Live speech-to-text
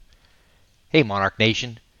Hey, Monarch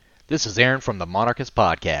Nation. This is Aaron from the Monarchist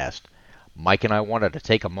Podcast. Mike and I wanted to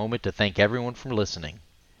take a moment to thank everyone for listening.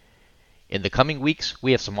 In the coming weeks,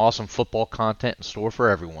 we have some awesome football content in store for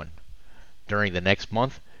everyone. During the next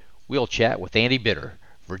month, we'll chat with Andy Bitter,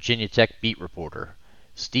 Virginia Tech beat reporter,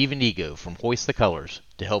 Stephen Ego from Hoist the Colors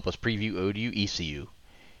to help us preview ODU ECU,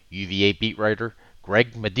 UVA beat writer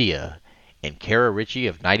Greg Medea, and Kara Ritchie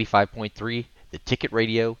of 95.3, The Ticket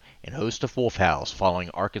Radio, and host of Wolf House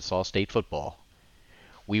following Arkansas State football.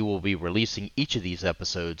 We will be releasing each of these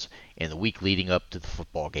episodes in the week leading up to the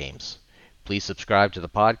football games. Please subscribe to the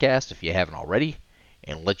podcast if you haven't already,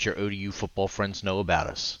 and let your ODU football friends know about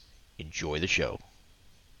us. Enjoy the show.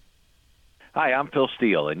 Hi, I'm Phil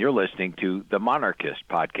Steele, and you're listening to the Monarchist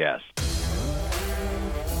Podcast.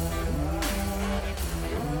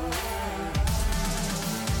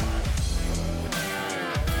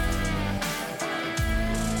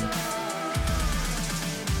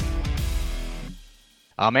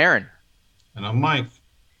 I'm Aaron. And I'm Mike.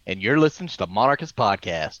 And you're listening to the Monarchist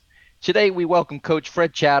Podcast. Today we welcome Coach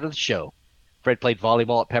Fred Chao to the show. Fred played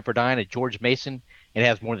volleyball at Pepperdine at George Mason and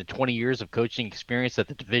has more than 20 years of coaching experience at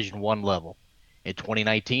the Division I level. In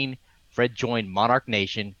 2019, Fred joined Monarch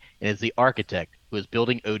Nation and is the architect who is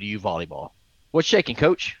building ODU volleyball. What's shaking,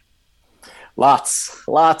 Coach?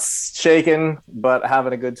 Lots shaking, but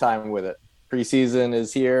having a good time with it. Preseason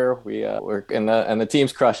is here. We're and the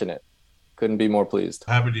team's crushing it. Couldn't be more pleased.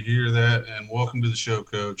 Happy to hear that, and welcome to the show,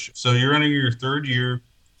 Coach. So you're entering your third year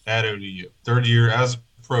at ODU, third year as a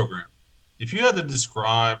program. If you had to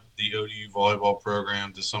describe the ODU volleyball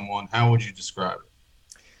program to someone, how would you describe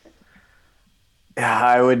it? Yeah,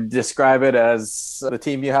 I would describe it as the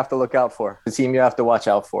team you have to look out for, the team you have to watch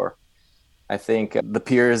out for. I think the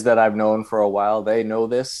peers that I've known for a while, they know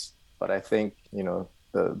this, but I think,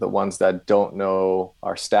 the ones that don't know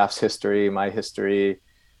our staff's history, my history,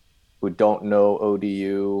 who don't know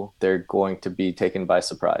ODU, they're going to be taken by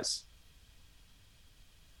surprise.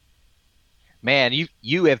 Man,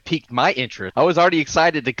 you have piqued my interest. I was already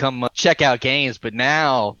excited to come check out games, but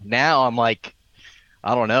now I'm like,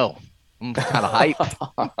 I don't know. I'm kind of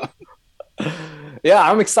hyped. Yeah,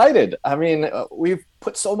 I'm excited. I mean, we've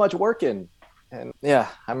put so much work in, and yeah,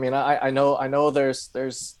 I mean, I know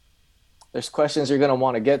there's questions you're going to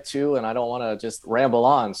want to get to, and I don't want to just ramble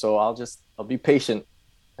on. So I'll be patient.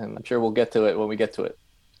 And I'm sure we'll get to it when we get to it.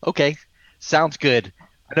 Okay, sounds good.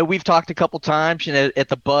 I know we've talked a couple times at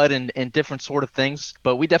the Bud and different sort of things,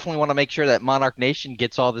 but we definitely want to make sure that Monarch Nation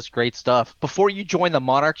gets all this great stuff. Before you joined the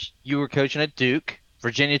Monarchs, you were coaching at Duke,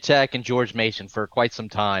 Virginia Tech, and George Mason for quite some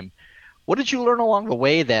time. What did you learn along the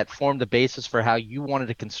way that formed the basis for how you wanted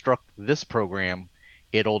to construct this program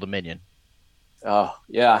at Old Dominion? Oh,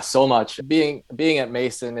 yeah, so much. Being at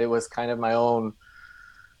Mason, it was kind of my own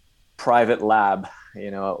private lab.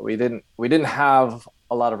 We didn't have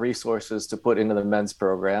a lot of resources to put into the men's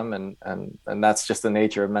program, and that's just the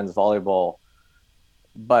nature of men's volleyball.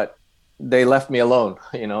 But they left me alone,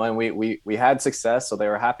 and we had success, so they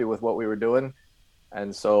were happy with what we were doing.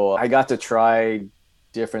 And so I got to try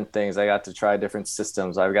different things. I got to try different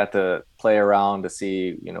systems. I got to play around to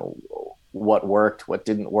see, what worked, what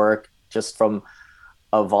didn't work, just from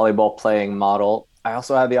a volleyball playing model. I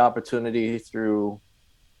also had the opportunity through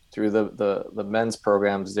the men's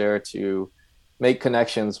programs there to make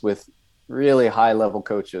connections with really high level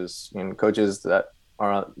coaches, coaches that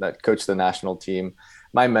coach the national team.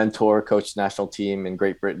 My mentor coached the national team in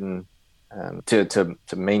Great Britain, to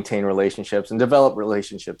maintain relationships and develop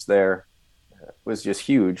relationships there was just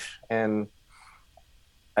huge. And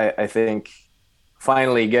I think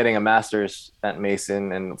finally getting a master's at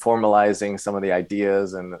Mason and formalizing some of the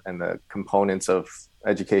ideas and the components of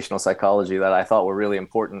educational psychology that I thought were really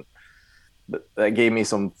important, that gave me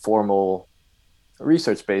some formal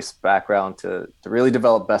research-based background to really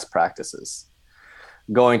develop best practices.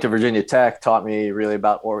 Going to Virginia Tech taught me really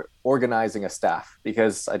about organizing a staff,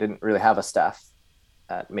 because I didn't really have a staff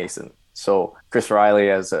at Mason. So Chris Riley,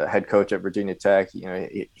 as a head coach at Virginia Tech,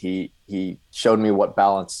 he showed me what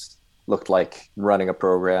balance looked like running a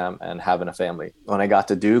program and having a family. When I got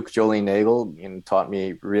to Duke, Jolene Nagel taught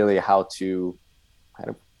me really how to kind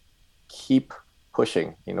of keep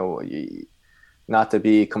pushing, not to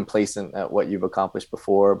be complacent at what you've accomplished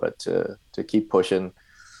before, but to keep pushing,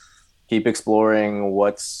 keep exploring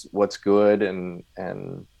what's good. And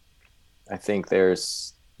I think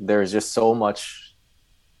there's just so much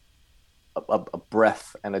a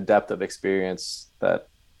breadth and a depth of experience that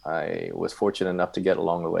I was fortunate enough to get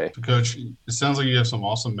along the way. So Coach, it sounds like you have some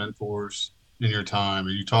awesome mentors in your time,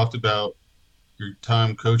 and you talked about your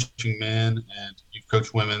time coaching men, and you've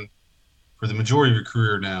coached women for the majority of your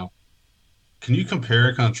career now. Can you compare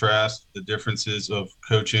and contrast the differences of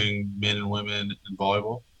coaching men and women in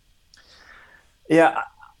volleyball? Yeah,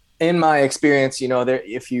 in my experience, there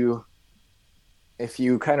if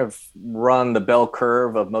you kind of run the bell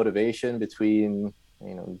curve of motivation between,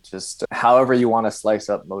 just however you want to slice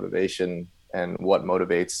up motivation and what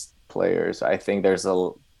motivates players, I think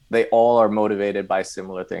they all are motivated by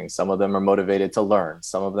similar things. Some of them are motivated to learn.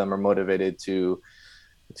 Some of them are motivated to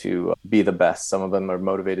be the best. Some of them are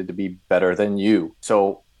motivated to be better than you.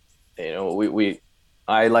 So, we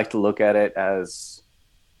I like to look at it as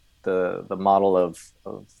the model of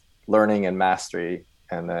learning and mastery,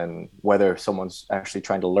 and then whether someone's actually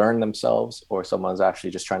trying to learn themselves or someone's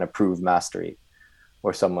actually just trying to prove mastery,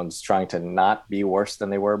 or someone's trying to not be worse than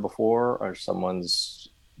they were before, or someone's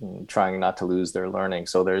trying not to lose their learning.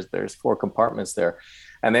 So there's four compartments there,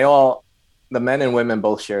 and the men and women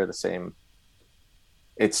both share the same.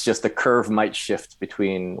 It's just the curve might shift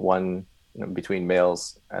between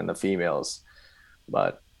males and the females,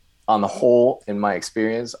 but on the whole, in my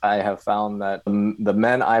experience, I have found that the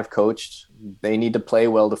men I've coached, they need to play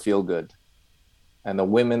well to feel good. And the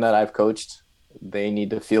women that I've coached, they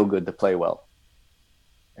need to feel good to play well.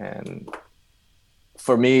 And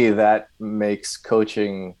for me, that makes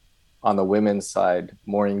coaching on the women's side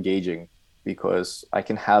more engaging, because I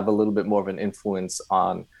can have a little bit more of an influence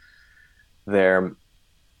on their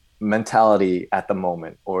mentality at the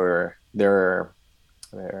moment, or their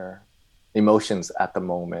emotions at the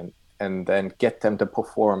moment, and then get them to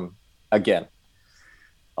perform again.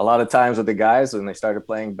 A lot of times with the guys, when they started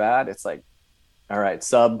playing bad, it's like, all right,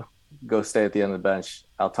 sub, go stay at the end of the bench.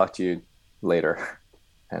 I'll talk to you later.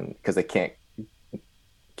 And because they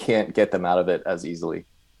can't get them out of it as easily.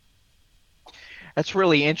 That's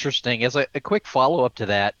really interesting. As a quick follow-up to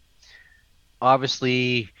that,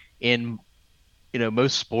 obviously in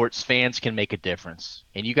most sports, fans can make a difference.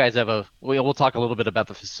 And you guys we'll talk a little bit about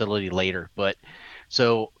the facility later, but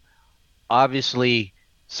so obviously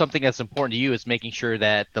something that's important to you is making sure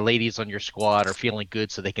that the ladies on your squad are feeling good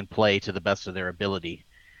so they can play to the best of their ability.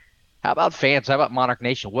 How about fans? How about Monarch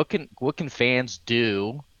Nation? What can fans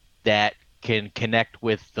do that can connect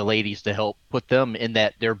with the ladies to help put them in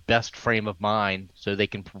their best frame of mind so they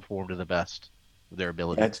can perform to the best of their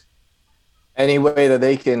ability? Any way that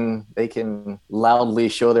they can loudly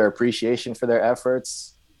show their appreciation for their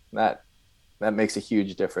efforts, that makes a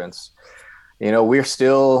huge difference. We've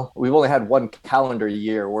only had one calendar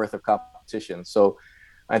year worth of competition, so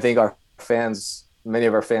I think many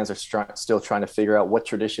of our fans are still trying to figure out what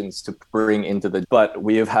traditions to bring into but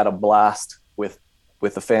we have had a blast with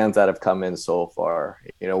the fans that have come in so far.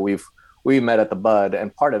 We met at the Bud,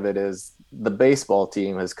 and part of it is the baseball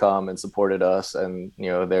team has come and supported us, and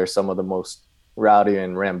they're some of the most rowdy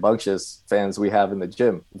and rambunctious fans we have in the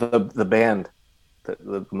gym. The band,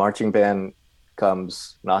 the marching band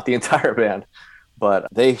comes, not the entire band, but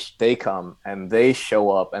they come and they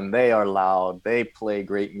show up and they are loud. They play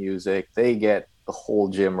great music. They get the whole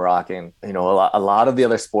gym rocking. A lot of the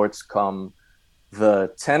other sports come.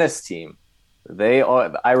 The tennis team,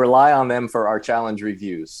 I rely on them for our challenge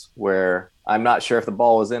reviews, where I'm not sure if the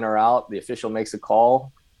ball was in or out. The official makes a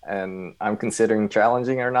call and I'm considering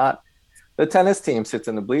challenging or not. The tennis team sits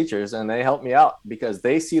in the bleachers and they help me out, because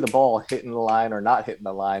they see the ball hitting the line or not hitting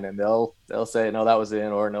the line, and they'll say, no, that was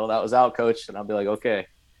in, or no, that was out, coach. And I'll be like, okay,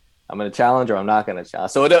 I'm going to challenge or I'm not going to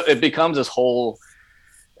challenge. So it becomes this whole,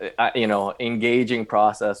 engaging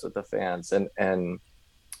process with the fans, and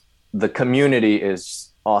the community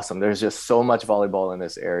is awesome. There's just so much volleyball in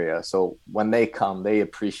this area. So when they come, they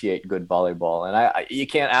appreciate good volleyball, and you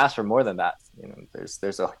can't ask for more than that.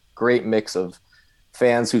 There's a great mix of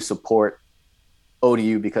fans who support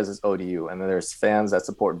ODU because it's ODU, and then there's fans that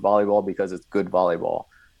support volleyball because it's good volleyball,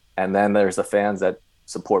 and then there's the fans that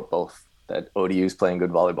support both, that ODU is playing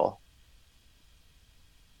good volleyball.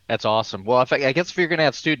 That's awesome. Well, I guess if you're going to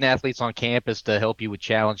have student athletes on campus to help you with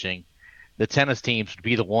challenging, the tennis teams would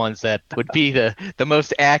be the ones that would be the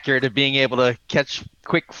most accurate at being able to catch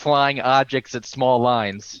quick flying objects at small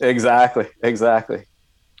lines. Exactly.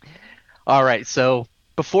 All right. So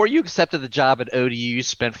before you accepted the job at ODU, you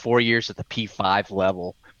spent 4 years at the P5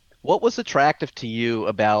 level. What was attractive to you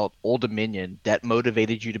about Old Dominion that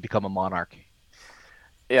motivated you to become a Monarch?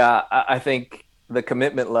 Yeah, I think the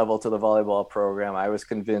commitment level to the volleyball program, I was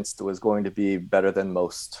convinced was going to be better than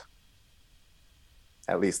most,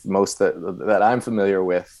 at least most that I'm familiar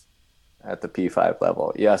with at the P5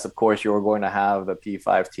 level. Yes, of course, you're going to have the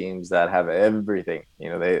P5 teams that have everything.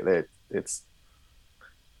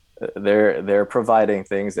 They're providing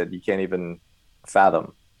things that you can't even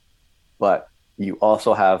fathom. But you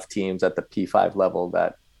also have teams at the P5 level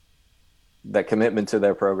that commitment to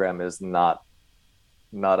their program is not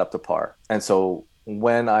not up to par. And so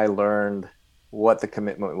when I learned what the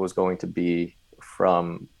commitment was going to be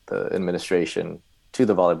from the administration to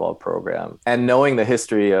the volleyball program, and knowing the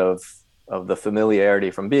history of the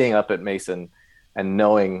familiarity from being up at Mason and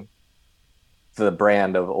knowing the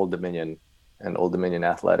brand of Old Dominion and Old Dominion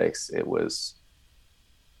athletics, it was,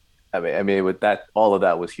 with that, all of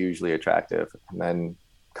that was hugely attractive. And then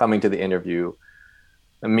coming to the interview,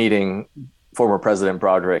 meeting former President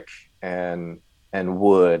Broderick and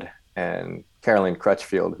Wood and Carolyn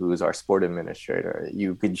Crutchfield, who's our sport administrator,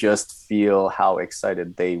 you could just feel how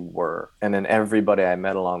excited they were. And then everybody I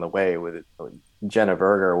met along the way, with Jenna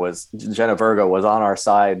Virgo was on our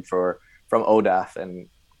side from ODAF and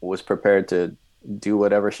was prepared to do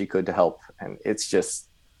whatever she could to help. And it's just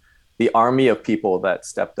the army of people that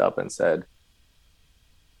stepped up and said,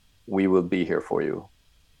 we will be here for you.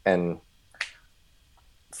 And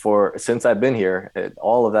since I've been here,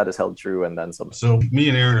 all of that has held true and then some. So me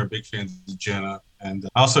and Aaron are big fans of Jenna. And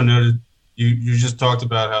I also noted you just talked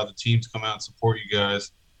about how the teams come out and support you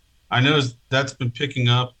guys. I noticed that's been picking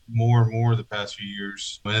up more and more the past few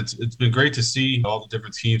years. And it's been great to see all the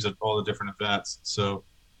different teams at all the different events. So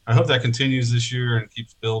I hope that continues this year and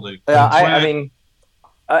keeps building. Yeah,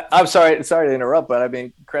 I'm sorry to interrupt, but I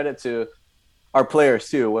mean, credit to our players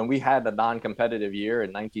too. When we had the non-competitive year in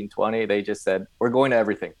 1920, they just said, we're going to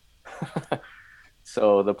everything.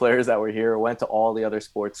 So the players that were here went to all the other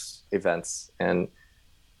sports events, and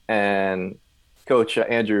Coach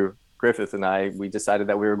Andrew Griffith and we decided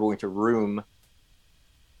that we were going to room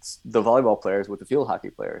the volleyball players with the field hockey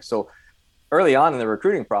players. So early on in the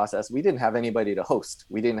recruiting process, we didn't have anybody to host.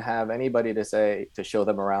 We didn't have anybody to show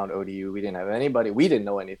them around ODU. We didn't have anybody. We didn't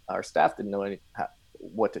know any. Our staff didn't know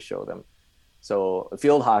what to show them. So the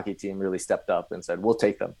field hockey team really stepped up and said, we'll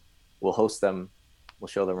take them. We'll host them. We'll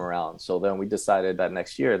show them around. So then we decided that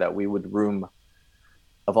next year that we would room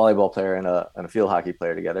a volleyball player and a field hockey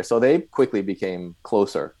player together. So they quickly became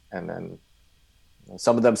closer. And then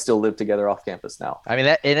some of them still live together off campus now. I mean,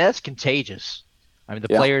 that's contagious. I mean, the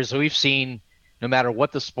players we've seen, no matter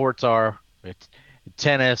what the sports are,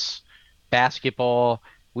 tennis, basketball,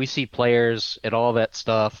 we see players at all that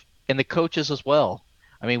stuff, and the coaches as well.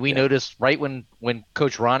 I mean, we noticed right when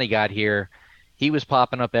Coach Ronnie got here, he was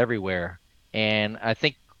popping up everywhere. And I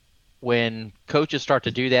think when coaches start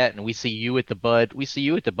to do that, and we see you at the Bud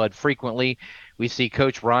frequently. We see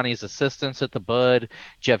Coach Ronnie's assistants at the Bud.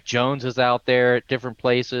 Jeff Jones is out there at different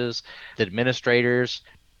places. The administrators,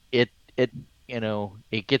 it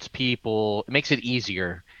gets people, it makes it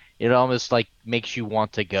easier. It almost like makes you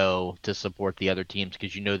want to go to support the other teams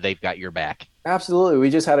because you know they've got your back. Absolutely.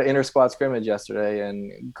 We just had an inter-squad scrimmage yesterday,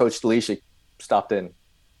 and Coach Delisha stopped in.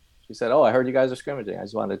 She said, I heard you guys are scrimmaging. I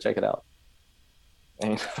just wanted to check it out.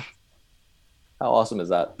 And how awesome is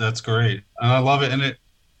that? That's great. I love it. And it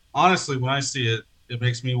honestly, when I see it, it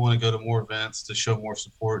makes me want to go to more events to show more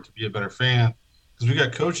support, to be a better fan. Because we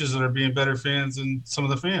got coaches that are being better fans than some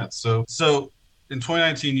of the fans. So in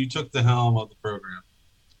 2019, you took the helm of the program.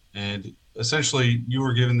 And essentially, you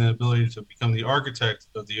were given the ability to become the architect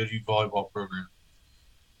of the ODU volleyball program.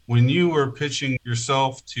 When you were pitching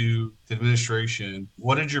yourself to the administration,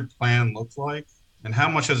 what did your plan look like? And how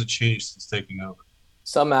much has it changed since taking over?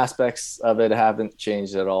 Some aspects of it haven't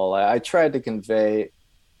changed at all. I tried to convey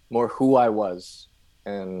more who I was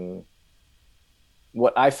and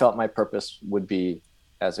what I felt my purpose would be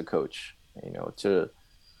as a coach, to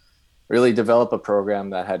really develop a program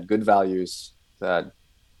that had good values, that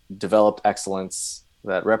developed excellence,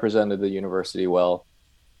 that represented the university well,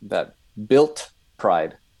 that built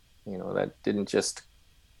pride, that didn't just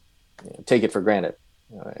take it for granted.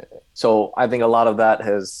 So I think a lot of that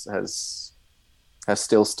has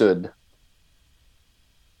still stood.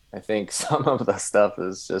 I think some of the stuff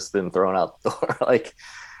has just been thrown out the door. Like,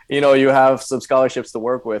 you have some scholarships to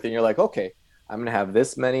work with, and you're like, okay, I'm going to have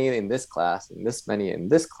this many in this class, and this many in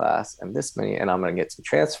this class, and this many, and I'm going to get some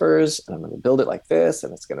transfers, and I'm going to build it like this,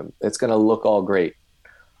 and it's going to look all great.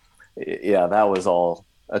 Yeah, that was all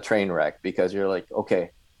a train wreck, because you're like,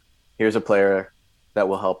 okay, here's a player that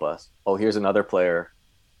will help us. Oh, here's another player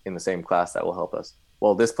in the same class that will help us.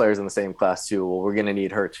 Well, this player's in the same class too. Well, we're going to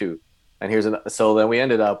need her too. And so then we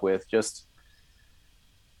ended up with just,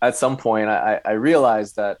 at some point, I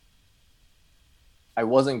realized that I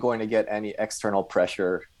wasn't going to get any external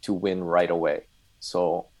pressure to win right away.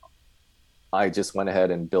 So I just went ahead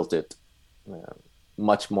and built it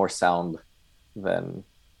much more sound than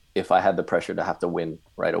if I had the pressure to have to win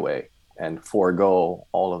right away and forego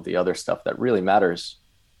all of the other stuff that really matters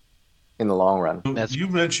in the long run. You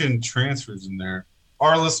mentioned transfers in there.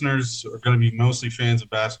 Our listeners are going to be mostly fans of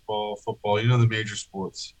basketball, football, the major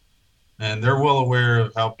sports. and they're well aware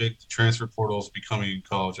of how big the transfer portal is becoming in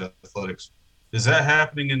college athletics. Is that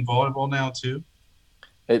happening in volleyball now too?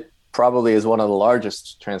 It probably is one of the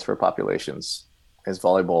largest transfer populations is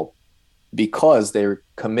volleyball because they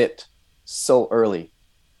commit so early.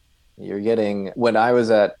 You're getting, when I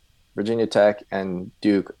was at Virginia Tech and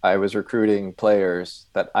Duke, I was recruiting players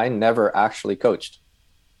that I never actually coached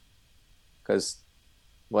because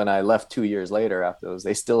when I left 2 years later after those,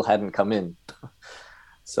 they still hadn't come in.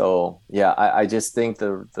 So yeah, I just think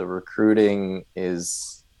the recruiting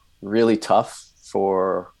is really tough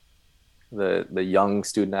for the young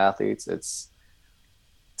student athletes. It's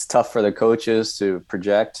tough for the coaches to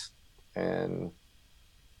project, and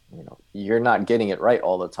you're not getting it right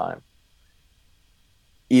all the time.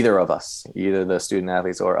 Either of us, either the student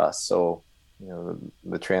athletes or us. So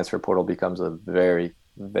the transfer portal becomes a very,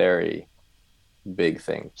 very big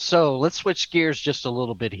thing. So let's switch gears just a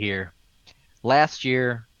little bit here. Last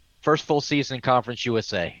year, first full season in Conference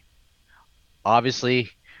USA. Obviously,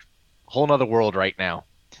 whole nother world right now.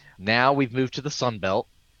 Now we've moved to the Sun Belt.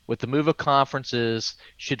 With the move of conferences,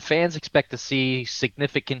 should fans expect to see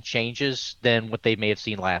significant changes than what they may have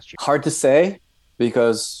seen last year? Hard to say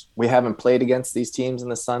because we haven't played against these teams in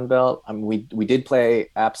the Sun Belt. I mean, we did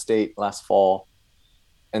play App State last fall,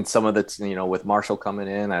 and some of the, with Marshall coming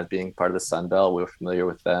in as being part of the Sun Belt, we were familiar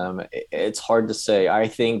with them. It's hard to say. I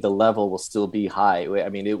think the level will still be high. I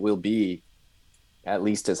mean, it will be at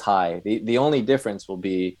least as high. The only difference will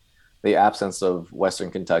be the absence of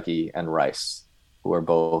Western Kentucky and Rice, who are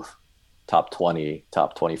both top 20,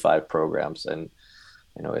 top 25 programs. And,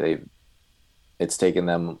 it's taken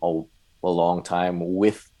them a long time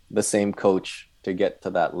with the same coach to get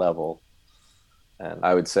to that level. And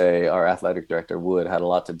I would say our athletic director Wood had a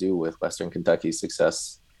lot to do with Western Kentucky's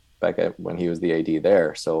success back when he was the AD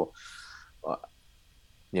there. So,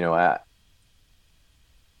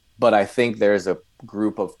 but I think there's a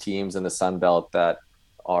group of teams in the Sun Belt that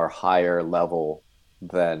are higher level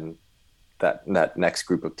than that next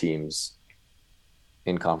group of teams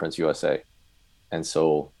in Conference USA. And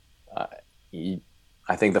so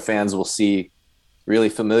I think the fans will see really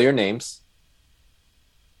familiar names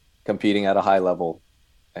competing at a high level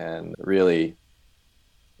and really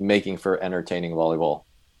making for entertaining volleyball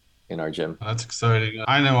in our gym. That's exciting.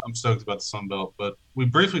 I know I'm stoked about the Sun Belt, but we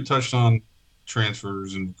briefly touched on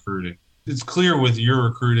transfers and recruiting. It's clear with your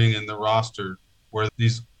recruiting and the roster where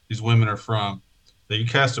these women are from that you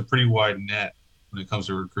cast a pretty wide net when it comes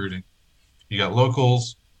to recruiting. You got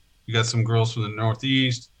locals, you got some girls from the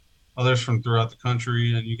Northeast, others from throughout the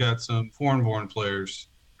country, and you got some foreign-born players.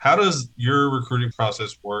 How does your recruiting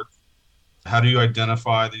process work? How do you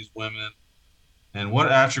identify these women? And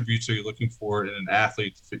what attributes are you looking for in an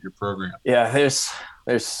athlete to fit your program? Yeah,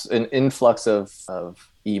 there's an influx of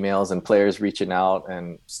emails and players reaching out,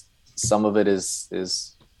 and some of it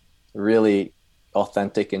is really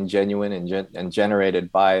authentic and genuine and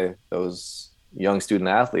generated by those young student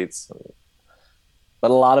athletes.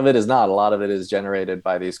 But a lot of it is not. A lot of it is generated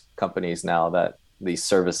by these companies now, that these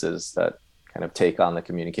services that kind of take on the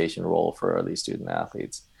communication role for these student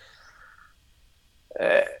athletes.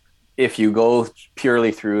 If you go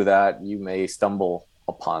purely through that, you may stumble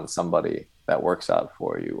upon somebody that works out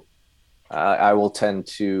for you. I will tend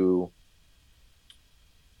to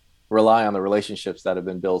rely on the relationships that have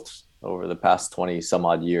been built over the past 20 some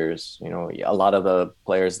odd years. A lot of the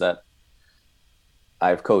players that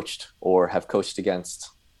I've coached or have coached against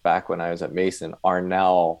back when I was at Mason are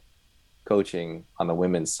now coaching on the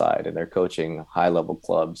women's side, and they're coaching high level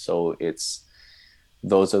clubs. So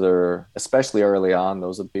especially early on,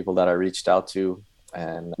 those are the people that I reached out to,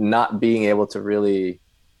 and not being able to really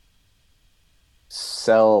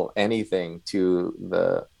sell anything to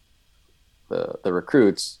the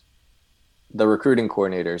recruits, the recruiting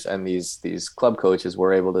coordinators and these club coaches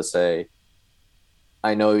were able to say,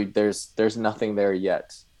 I know there's nothing there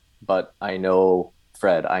yet, but I know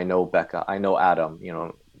Fred, I know Becca, I know Adam,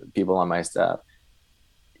 people on my staff,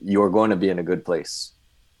 you're going to be in a good place.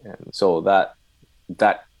 And so that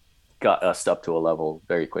got us up to a level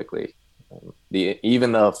very quickly.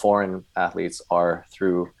 Even the foreign athletes are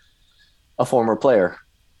through a former player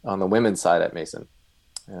on the women's side at Mason.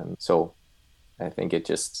 And so I think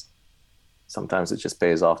sometimes it just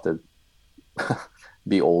pays off to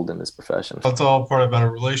be old in this profession. That's all part about a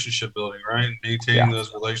relationship building, right? And maintaining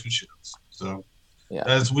those relationships. So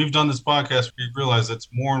as we've done this podcast, we've realized that's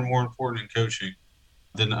more and more important in coaching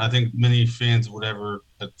than I think many fans would ever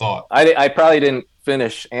have thought. I probably didn't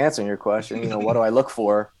finish answering your question. What do I look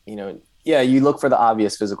for? You look for the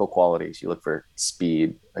obvious physical qualities. You look for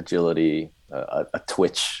speed, agility, a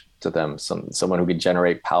twitch to them, someone who can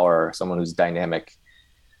generate power, someone who's dynamic.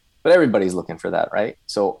 but everybody's looking for that, right?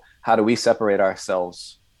 So how do we separate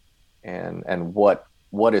ourselves, and what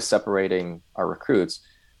is separating our recruits?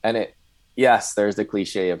 And yes, there's the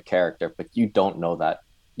cliche of character, but you don't know that.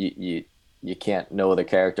 You can't know the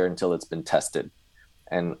character until it's been tested.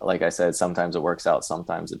 And like I said, sometimes it works out,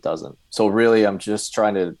 sometimes it doesn't. So really, I'm just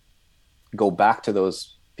trying to go back to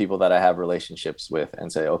those people that I have relationships with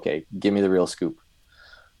and say, okay, give me the real scoop.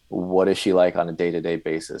 What is she like on a day-to-day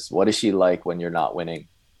basis? What is she like when you're not winning?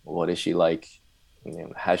 What is she like?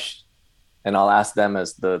 And I'll ask them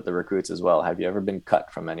as the recruits as well. Have you ever been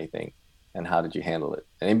cut from anything? And how did you handle it?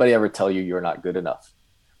 Anybody ever tell you you're not good enough?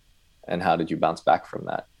 And how did you bounce back from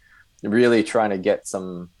that? Really trying to get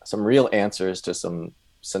some real answers to some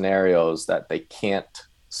scenarios that they can't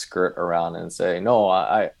skirt around and say, no,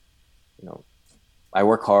 I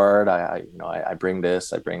work hard. I bring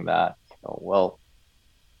this, I bring that. Well,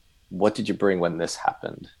 what did you bring when this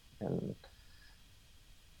happened?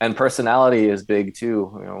 And personality is big too.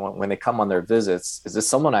 When they come on their visits, is this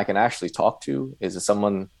someone I can actually talk to? Is it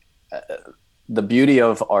someone? The beauty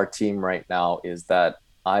of our team right now is that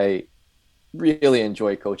I really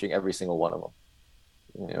enjoy coaching every single one of them.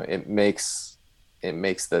 It makes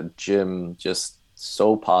the gym just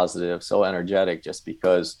so positive, so energetic, just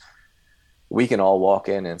because we can all walk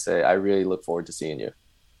in and say, I really look forward to seeing you.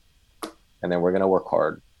 And then we're going to work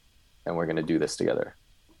hard and we're going to do this together.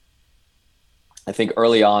 I think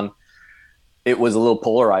early on, it was a little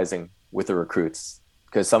polarizing with the recruits,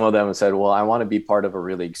 because some of them said, well, I want to be part of a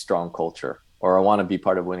really strong culture, or I want to be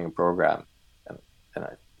part of winning a program.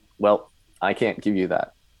 I can't give you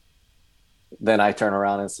that. Then I turn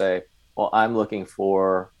around and say, well, I'm looking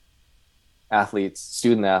for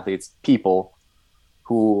student athletes, people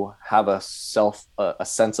who have a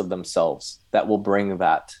sense of themselves that will bring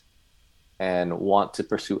that and want to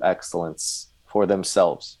pursue excellence for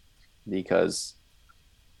themselves. Because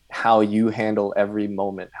how you handle every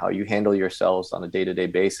moment, how you handle yourselves on a day-to-day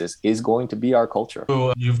basis is going to be our culture.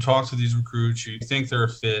 So you've talked to these recruits, you think they're a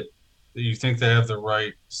fit, you think they have the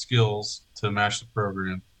right skills to match the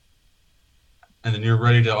program, and then you're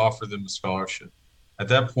ready to offer them a scholarship. At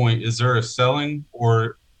that point, is there a selling,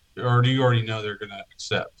 or do you already know they're going to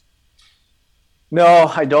accept?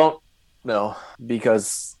 No, I don't know,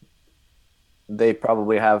 because they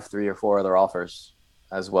probably have 3 or 4 other offers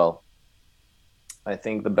as well. I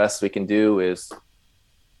think the best we can do is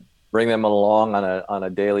bring them along on a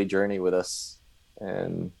daily journey with us,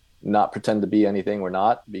 and not pretend to be anything we're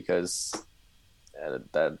not, because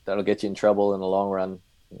that'll get you in trouble in the long run.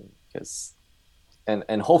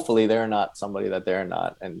 And hopefully they're not somebody that they're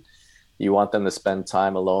not, and you want them to spend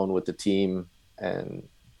time alone with the team and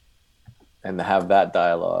have that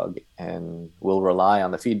dialogue, and we'll rely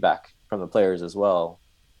on the feedback from the players as well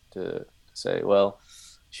to say, well,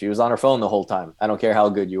 she was on her phone the whole time. I don't care how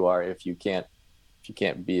good you are if you can't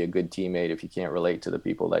be a good teammate, if you can't relate to the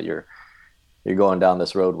people that you're going down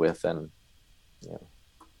this road with, and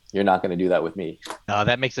you're not going to do that with me.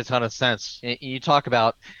 That makes a ton of sense. You talk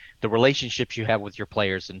about the relationships you have with your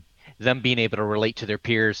players and them being able to relate to their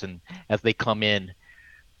peers and as they come in.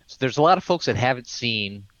 So there's a lot of folks that haven't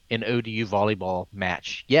seen an ODU volleyball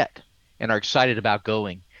match yet and are excited about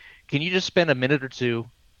going. Can you just spend a minute or 2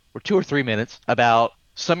 or 3 minutes about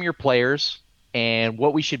some of your players and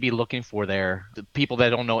what we should be looking for there, the people that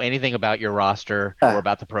don't know anything about your roster or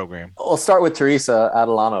about the program? I'll start with Teresa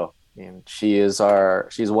Adelano. She's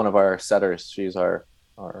one of our setters. She's our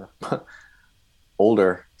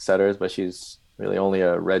older setters, but she's really only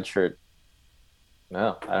a red shirt.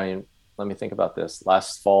 No, let me think about this.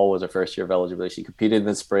 Last fall was her first year of eligibility. She competed in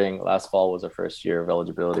the spring. Last fall was her first year of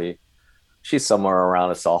eligibility. She's somewhere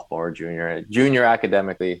around a sophomore, junior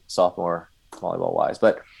academically, sophomore volleyball wise,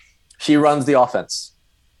 but she runs the offense.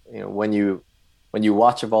 When you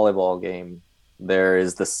watch a volleyball game, there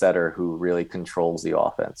is the setter who really controls the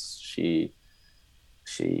offense. She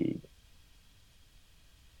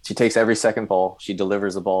takes every second ball. She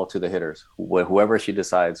delivers the ball to the hitters, whoever she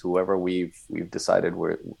decides, whoever we've decided,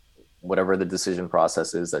 whatever the decision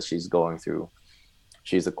process is that she's going through.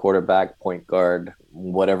 She's a quarterback, point guard,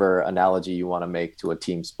 whatever analogy you want to make to a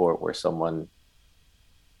team sport where someone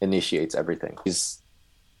initiates everything.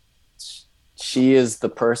 She is the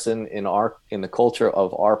person in the culture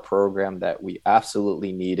of our program that we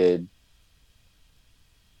absolutely needed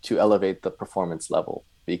to elevate the performance level,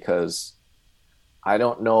 because I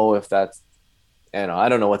don't know if that's, I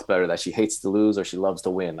don't know what's better, that she hates to lose or she loves to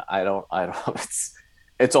win. I don't,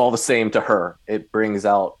 it's all the same to her. It brings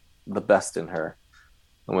out the best in her.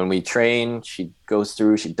 And when we train, she goes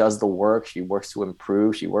through, she does the work, she works to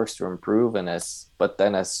improve. But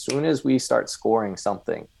then as soon as we start scoring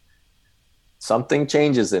something, something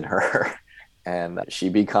changes in her and she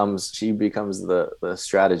becomes the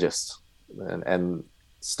strategist and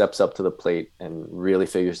steps up to the plate and really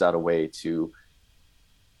figures out a way to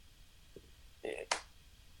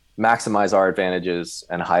maximize our advantages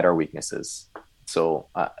and hide our weaknesses. So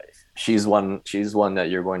she's one that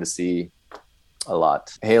you're going to see a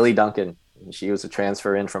lot. Haley Duncan, she was a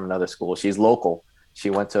transfer in from another school. She's local.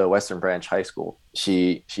 She went to Western Branch High School.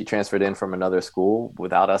 She transferred in from another school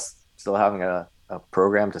without us still having a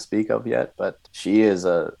program to speak of yet, but she is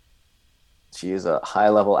a high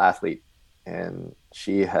level athlete, and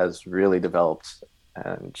she has really developed.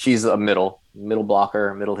 And she's a middle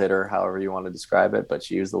blocker, middle hitter, however you want to describe it. But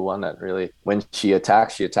she is the one that really, when she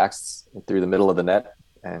attacks through the middle of the net,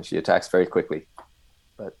 and she attacks very quickly.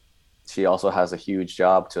 But she also has a huge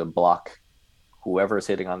job to block whoever is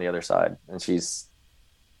hitting on the other side, and she's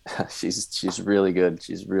really good.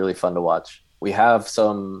 She's really fun to watch. We have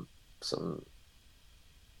some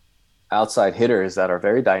outside hitters that are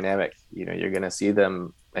very dynamic. You know, you're going to see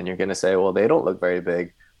them and you're going to say, well, they don't look very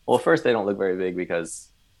big. Well, first, they don't look very big because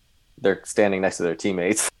they're standing next to their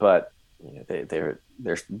teammates, but you know,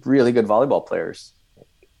 they're really good volleyball players.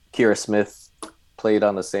 Kira Smith played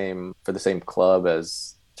for the same club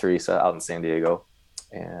as Teresa out in San Diego,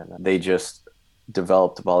 and they just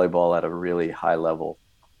developed volleyball at a really high level,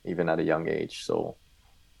 even at a young age. So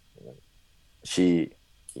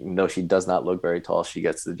even though she does not look very tall, she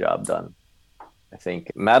gets the job done. I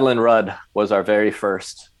think Madeline Rudd was our very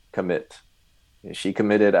first commit. She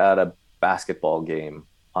committed at a basketball game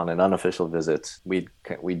on an unofficial visit. We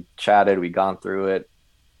chatted, we'd gone through it,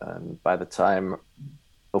 and by the time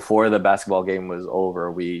before the basketball game was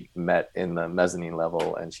over, we met in the mezzanine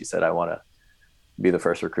level, and she said, I want to be the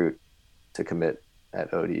first recruit to commit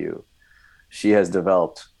at ODU. She has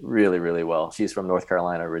developed really, really well. She's from North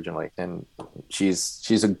Carolina originally, and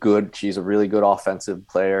she's a really good offensive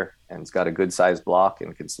player, and has got a good sized block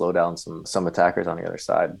and can slow down some attackers on the other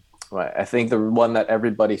side. I think the one that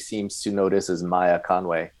everybody seems to notice is Maya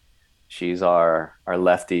Conway. She's our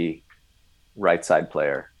lefty right side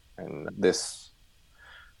player, and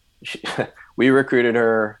we recruited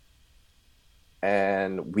her,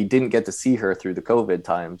 and we didn't get to see her through the COVID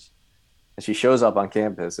times. And she shows up on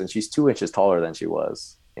campus, and she's 2 inches taller than she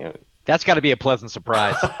was. You know, that's got to be a pleasant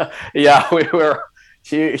surprise. Yeah,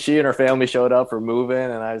 she and her family showed up for moving,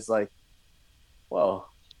 and I was like, "Whoa,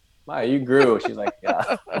 Maya, you grew." She's like,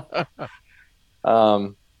 "Yeah."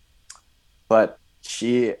 But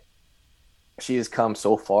she has come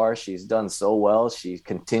so far. She's done so well. She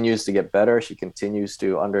continues to get better. She continues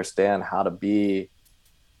to understand how to be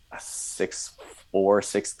a 6'4",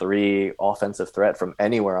 6'3" offensive threat from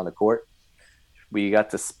anywhere on the court. We got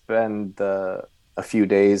to spend a few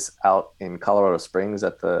days out in Colorado Springs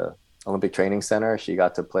at the Olympic Training Center. She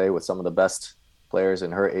got to play with some of the best players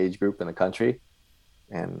in her age group in the country,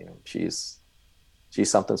 and she's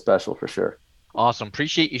something special for sure. Awesome.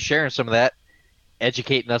 Appreciate you sharing some of that,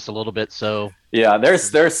 educating us a little bit. So yeah,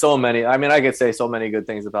 there's so many. I mean, I could say so many good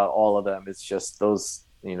things about all of them. It's just those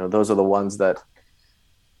are the ones that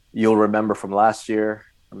you'll remember from last year,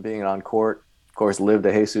 from being on court. Of course, Liv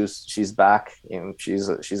De Jesus, she's back, and she's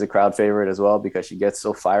a crowd favorite as well because she gets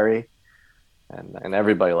so fiery, and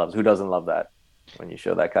everybody loves. Who doesn't love that when you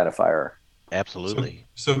show that kind of fire? Absolutely.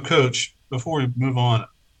 So Coach, before we move on,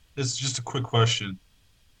 it's just a quick question: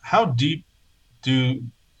 How deep do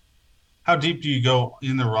you go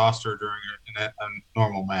in the roster during a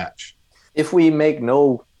normal match? If we make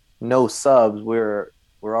no subs, we're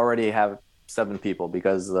already have 7 people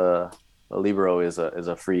because the libero is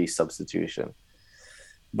a free substitution.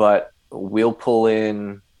 But we'll pull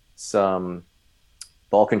in some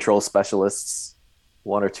ball control specialists,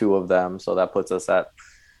 1 or 2 of them. So that puts us at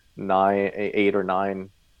 8 or 9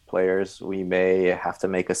 players. We may have to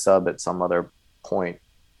make a sub at some other point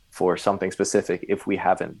for something specific if we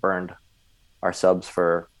haven't burned our subs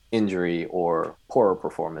for injury or poorer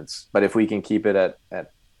performance. But if we can keep it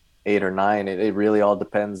at 8 or 9, it really all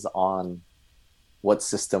depends on what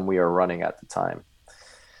system we are running at the time.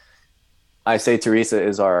 I say Teresa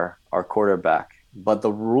is our quarterback, but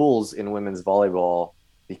the rules in women's volleyball,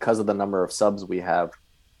 because of the number of subs we have,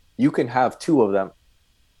 you can have 2 of them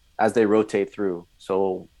as they rotate through.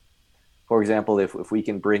 So, for example, if we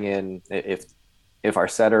can bring in, if our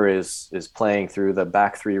setter is playing through the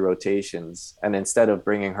back 3 rotations, and instead of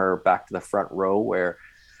bringing her back to the front row where,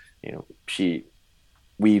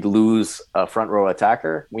 we lose a front row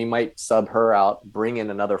attacker, we might sub her out, bring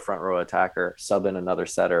in another front row attacker, sub in another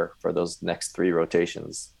setter for those next 3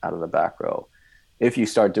 rotations out of the back row. If you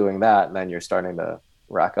start doing that, then you're starting to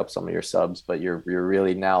rack up some of your subs, but you're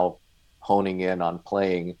really now honing in on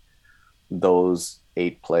playing those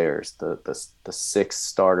 8 players, the 6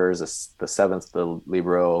 starters, the seventh, the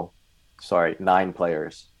libero, 9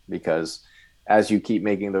 players, because as you keep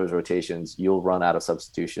making those rotations, you'll run out of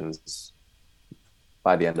substitutions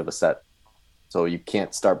by the end of a set. So you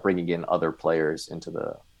can't start bringing in other players into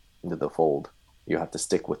the fold. You have to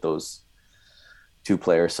stick with those 2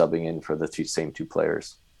 players subbing in for the same 2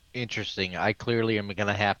 players. Interesting. I clearly am going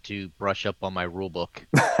to have to brush up on my rule book.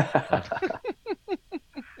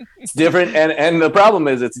 It's different, and the problem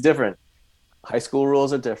is it's different. High school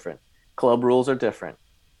rules are different. Club rules are different.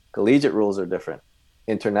 Collegiate rules are different.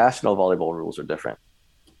 International volleyball rules are different.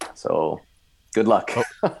 So good luck.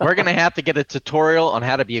 We're going to have to get a tutorial on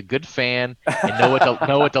how to be a good fan and know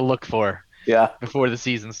what to look for. Yeah. Before the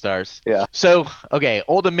season starts. Yeah. So, okay,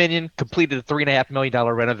 Old Dominion completed a $3.5 million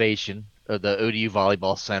renovation of the ODU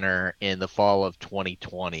Volleyball Center in the fall of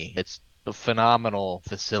 2020. It's a phenomenal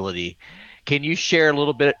facility. Can you share a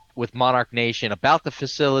little bit with Monarch Nation about the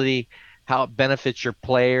facility, how it benefits your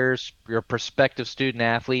players, your prospective student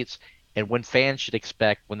athletes, and when fans should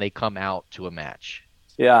expect when they come out to a match?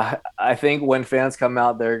 Yeah, I think when fans come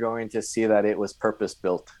out, they're going to see that it was purpose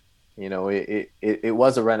built. You know, it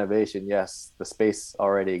was a renovation. Yes, the space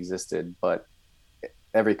already existed, but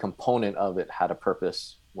every component of it had a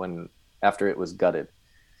purpose after it was gutted.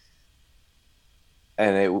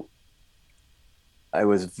 And I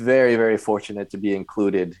was very, very fortunate to be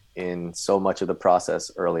included in so much of the process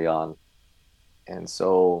early on. And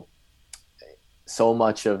so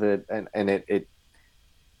much of it, and it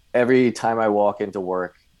every time I walk into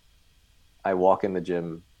work, I walk in the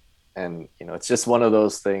gym, and it's just one of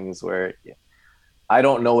those things where I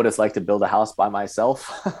don't know what it's like to build a house by myself,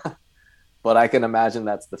 but I can imagine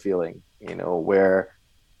that's the feeling, where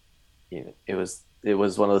it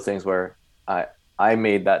was one of the things where I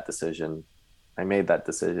made that decision.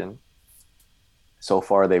 So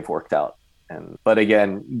far they've worked out. But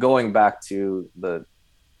again, going back to the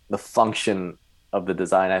function of the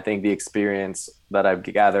design, I think the experience that I've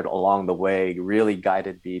gathered along the way really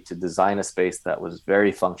guided me to design a space that was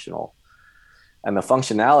very functional. And the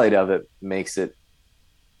functionality of it makes it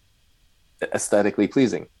aesthetically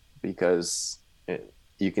pleasing, because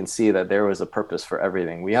you can see that there was a purpose for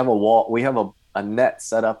everything. We have a net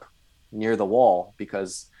set up near the wall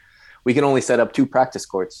because we can only set up 2 practice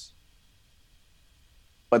courts,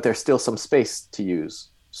 but there's still some space to use.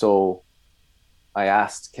 So I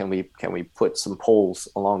asked, can we put some poles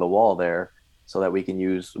along the wall there so that we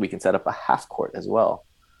can set up a half court as well?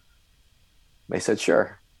 They said,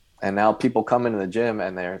 sure. And now people come into the gym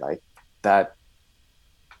and they're like, that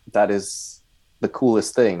is the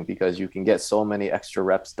coolest thing, because you can get so many extra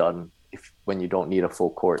reps done when you don't need a full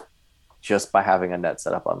court just by having a net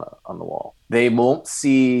set up on the wall. They won't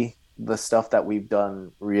see the stuff that we've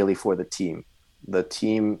done really for the team. The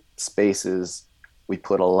team spaces, we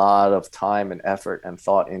put a lot of time and effort and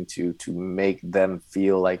thought into to make them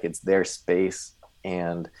feel like it's their space,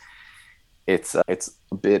 and it's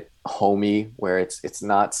a bit homey, where it's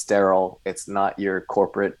not sterile. It's not your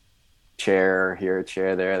corporate chair here,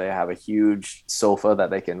 chair there. They have a huge sofa that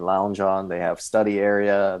they can lounge on. They have study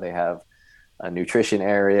area. They have a nutrition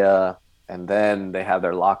area, and then they have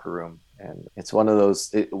their locker room. And it's one of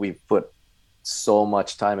those, we've put so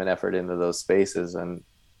much time and effort into those spaces, and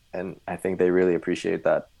I think they really appreciate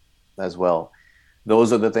that as well.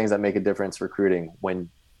 Those are the things that make a difference recruiting,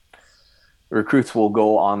 when recruits will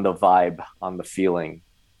go on the vibe, on the feeling.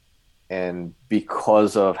 And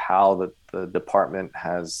because of how the department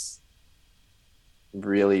has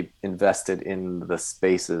really invested in the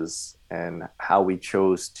spaces and how we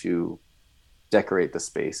chose to decorate the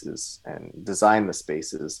spaces and design the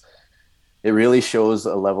spaces, it really shows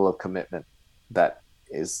a level of commitment that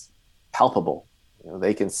is palpable.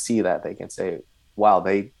 They can see that. They can say, wow,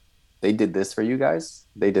 they did this for you guys.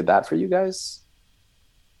 They did that for you guys.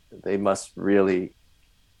 They must really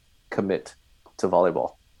commit to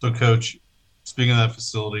volleyball. So, Coach, speaking of that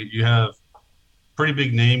facility, you have a pretty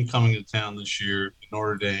big name coming to town this year in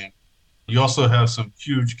Notre Dame. You also have some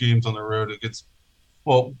huge games on the road against,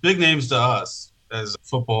 well, big names to us as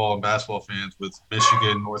football and basketball fans, with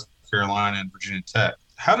Michigan, North Carolina, and Virginia Tech.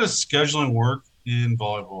 How does scheduling work in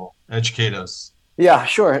volleyball? Educate us. Yeah,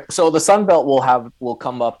 sure. So the Sun Belt will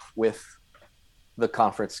come up with the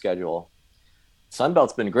conference schedule. Sun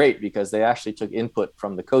Belt's been great because they actually took input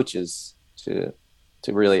from the coaches to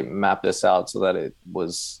really map this out so that it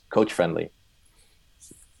was coach friendly.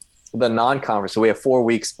 The non-conference, so we have 4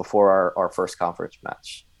 weeks before our first conference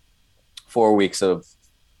match. 4 weeks of,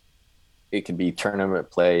 it could be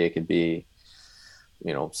tournament play, it could be,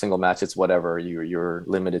 single matches, whatever. You're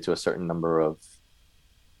limited to a certain number of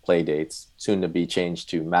play dates, soon to be changed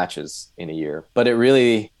to matches in a year. But it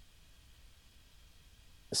really,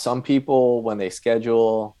 some people, when they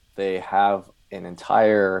schedule, they have an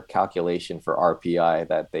entire calculation for RPI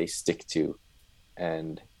that they stick to.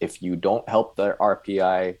 And if you don't help their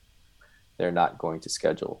RPI, they're not going to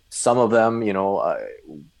schedule. Some of them,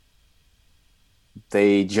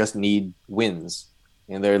 they just need wins,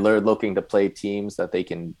 and they're looking to play teams that they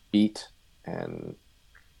can beat. And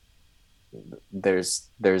there's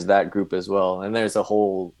that group as well. And there's a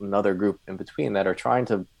whole another group in between that are trying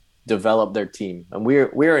to develop their team. And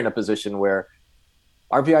we're in a position where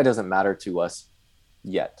RPI doesn't matter to us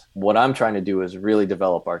yet. What I'm trying to do is really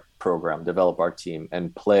develop our program, develop our team,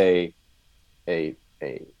 and play a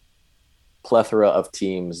plethora of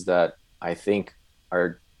teams that I think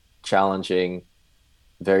are challenging,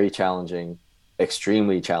 very challenging,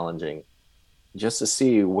 extremely challenging, just to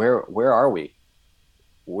see where are we?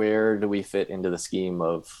 Where do we fit into the scheme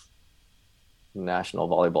of national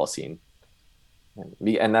volleyball scene?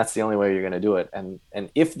 And that's the only way you're going to do it. And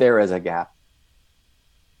if there is a gap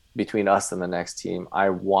between us and the next team, I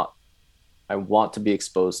want to be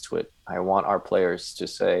exposed to it. I want our players to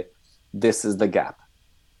say, this is the gap.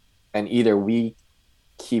 And either we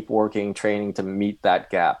keep working, training to meet that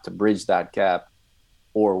gap, to bridge that gap,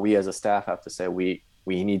 or we as a staff have to say, we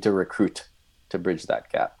need to recruit to bridge that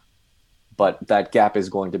gap. But that gap is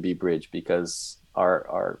going to be bridged because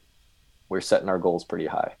we're setting our goals pretty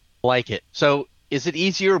high. Like it. So is it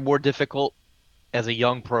easier or more difficult as a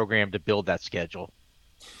young program to build that schedule?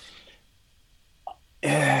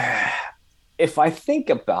 If I think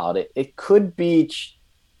about it, it could be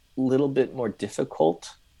a little bit more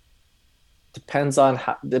difficult.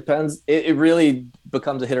 It really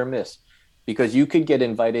becomes a hit or miss, because you could get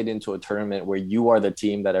invited into a tournament where you are the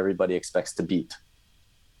team that everybody expects to beat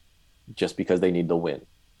just because they need the win.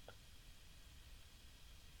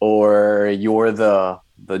 Or you're the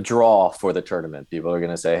draw for the tournament. People are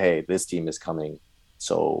going to say, hey, this team is coming.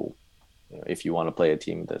 So if you want to play a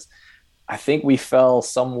team this. I think we fell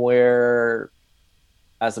somewhere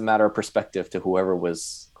as a matter of perspective to whoever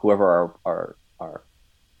was hosting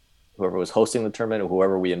the tournament, or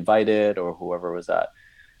whoever we invited, or whoever was at.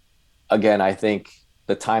 Again, I think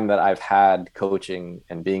the time that I've had coaching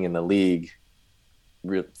and being in the league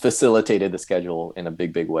facilitated the schedule in a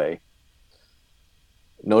big, big way.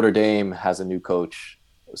 Notre Dame has a new coach,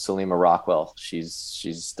 Salima Rockwell.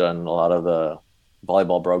 She's done a lot of the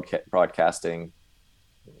volleyball broadcasting,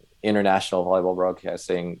 international volleyball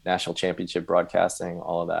broadcasting, national championship broadcasting,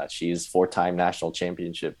 all of that. She's 4-time national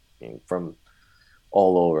championship from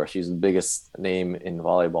all over. She's the biggest name in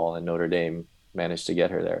volleyball, and Notre Dame managed to get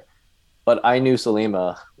her there. But I knew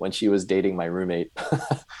Salima when she was dating my roommate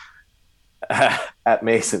at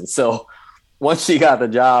Mason. So once she got the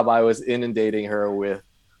job, I was inundating her with,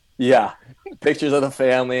 pictures of the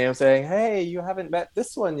family. I'm saying, hey, you haven't met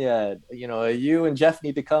this one yet. You and Jeff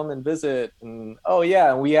need to come and visit. And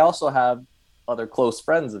and we also have other close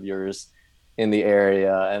friends of yours in the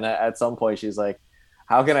area. And at some point she's like,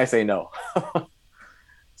 how can I say no?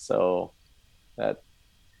 So that,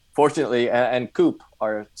 fortunately, and Coop,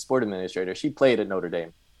 our sport administrator, she played at Notre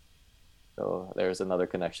Dame. So there's another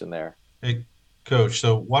connection there. Hey, Coach,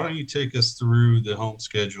 so why don't you take us through the home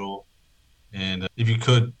schedule, and if you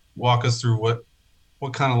could walk us through what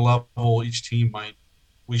kind of level each team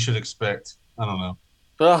we should expect. I don't know.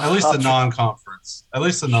 At least the non-conference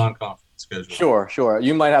schedule. Sure.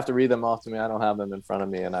 You might have to read them off to me. I don't have them in front of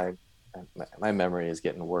me, and my memory is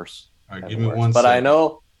getting worse. All right, give me one. But second. I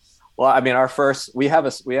know. Well, I mean, we have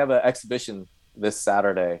an exhibition this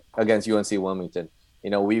Saturday against UNC Wilmington.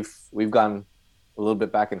 We've gone a little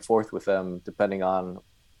bit back and forth with them depending on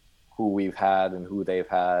who we've had and who they've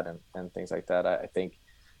had and things like that. I think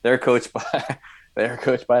they're coached by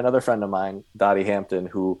another friend of mine, Dottie Hampton,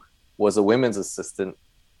 who was a women's assistant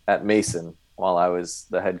at Mason while I was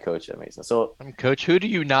the head coach at Mason. So, Coach, who do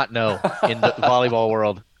you not know in the volleyball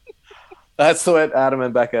world? That's what Adam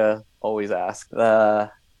and Becca always ask.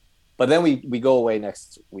 But then we go away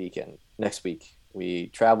next week. We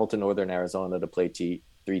travel to Northern Arizona to play 3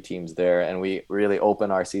 teams there, and we really open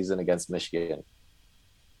our season against Michigan.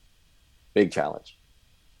 Big challenge.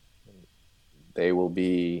 They will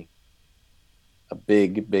be a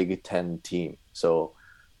big Big Ten team. So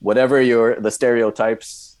whatever the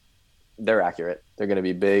stereotypes, they're accurate. They're going to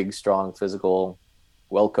be big, strong, physical,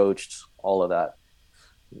 well-coached, all of that.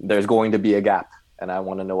 There's going to be a gap, and I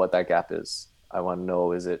want to know what that gap is. I want to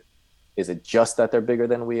know, is it just that they're bigger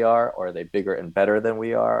than we are? Or are they bigger and better than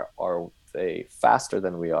we are? Are they faster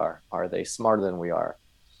than we are? Are they smarter than we are?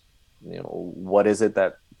 What is it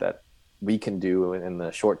that we can do in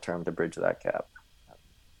the short term to bridge that gap?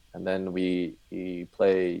 and then we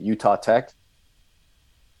play Utah Tech.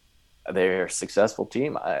 They're a successful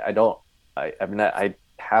team. I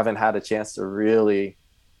haven't had a chance to really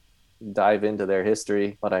dive into their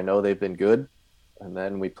history, but I know they've been good. And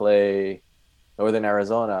then we play Northern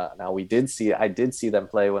Arizona. Now I did see them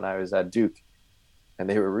play when I was at Duke, and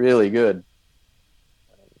they were really good.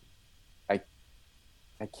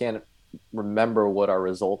 I can't remember what our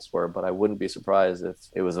results were, but I wouldn't be surprised if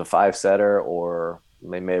it was a 5-setter or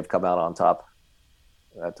they may have come out on top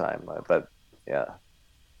at that time. But yeah,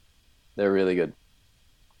 they're really good.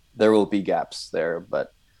 There will be gaps there,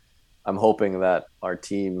 but I'm hoping that our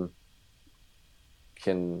team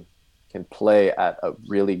can play at a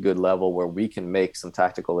really good level where we can make some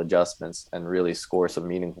tactical adjustments and really score some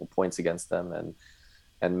meaningful points against them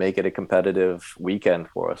and make it a competitive weekend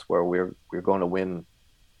for us where we're going to win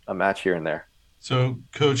a match here and there. So,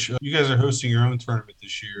 Coach, you guys are hosting your own tournament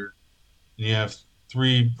this year, and you have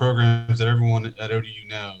 3 programs that everyone at ODU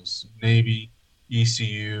knows: Navy,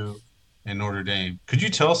 ECU, and Notre Dame. Could you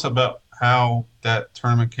tell us about how that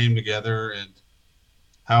tournament came together and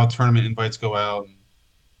how tournament invites go out?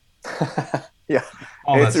 Yeah,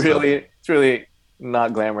 it's really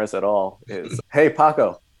not glamorous at all. It's, hey,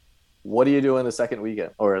 Paco, what do you do in the second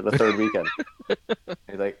weekend or the third weekend?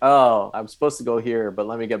 He's like, oh, I'm supposed to go here, but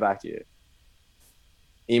let me get back to you.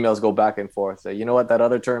 Emails go back and forth. Say, you know what? That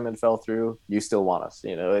other tournament fell through. You still want us.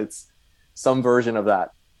 It's some version of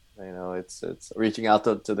that. It's reaching out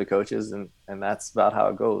to the coaches, and that's about how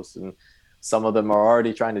it goes. And some of them are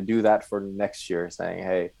already trying to do that for next year, saying,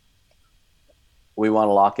 hey, we want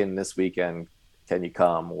to lock in this weekend. Can you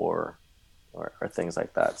come? Or things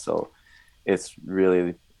like that. So it's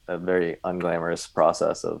really a very unglamorous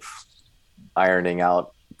process of ironing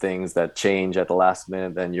out things that change at the last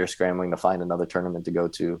minute. Then you're scrambling to find another tournament to go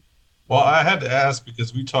to. Well, I had to ask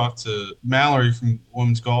because we talked to Mallory from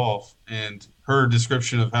women's golf, and her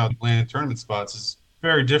description of how to land tournament spots is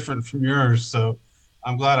very different from yours. So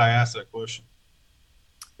I'm glad I asked that question.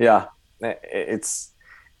 Yeah,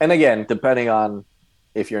 and again, depending on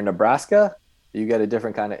if you're in Nebraska, you get a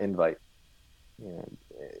different kind of invite.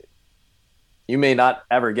 You may not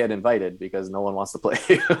ever get invited because no one wants to play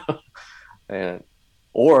you.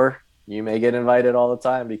 Or you may get invited all the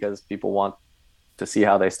time because people want to see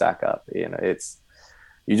how they stack up. You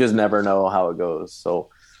just never know how it goes. So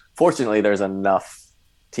fortunately, there's enough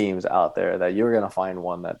teams out there that you're going to find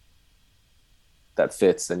one that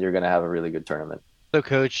fits, and you're going to have a really good tournament. So,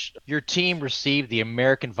 Coach, your team received the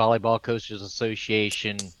American Volleyball Coaches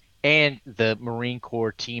Association and the Marine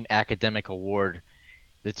Corps Team Academic Award.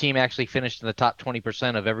 The team actually finished in the top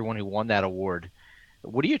 20% of everyone who won that award.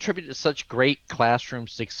 What do you attribute such great classroom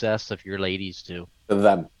success of your ladies to? To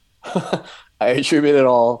them. I attribute it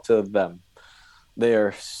all to them. They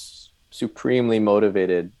are supremely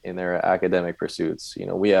motivated in their academic pursuits.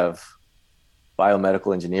 We have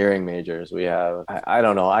biomedical engineering majors. We have, I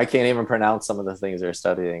don't know, I can't even pronounce some of the things they're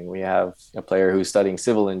studying. We have a player who's studying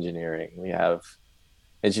civil engineering. We have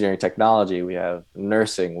engineering technology. We have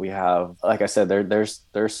nursing. We have, like I said,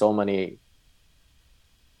 there's so many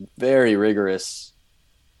very rigorous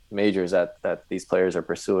majors that these players are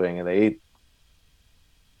pursuing, and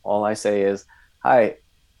all I say is, hi,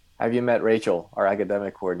 have you met Rachel, our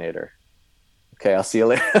academic coordinator? Okay, I'll see you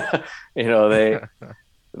later.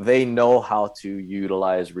 They know how to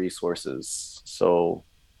utilize resources. So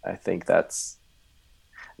I think that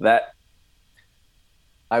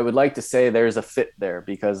I would like to say there's a fit there,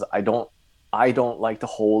 because I don't like to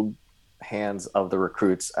hold hands of the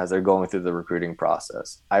recruits as they're going through the recruiting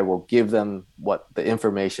process. I will give them the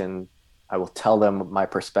information. I will tell them my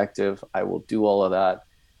perspective. I will do all of that.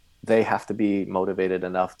 They have to be motivated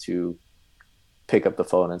enough to pick up the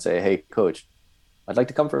phone and say, hey, coach, I'd like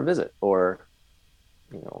to come for a visit. Or,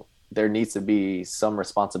 there needs to be some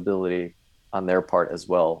responsibility on their part as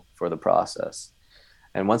well for the process.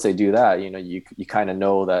 And once they do that, you kind of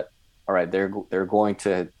know that, all right, they're going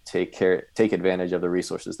to take advantage of the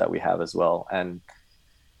resources that we have as well. And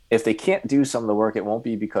if they can't do some of the work, it won't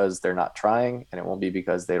be because they're not trying, and it won't be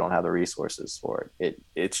because they don't have the resources for it.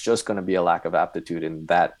 It's just going to be a lack of aptitude in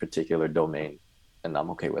that particular domain, and I'm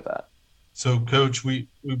okay with that. So, Coach, we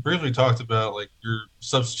briefly talked about your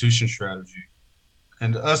substitution strategy,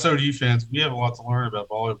 and us ODU fans, we have a lot to learn about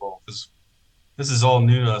volleyball because this is all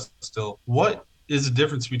new to us still. What is the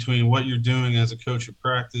difference between what you're doing as a coach at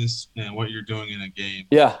practice and what you're doing in a game?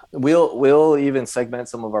 Yeah, we'll even segment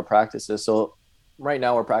some of our practices. So right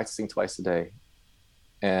now we're practicing twice a day,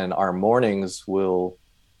 and our mornings there'll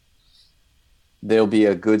be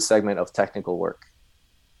a good segment of technical work,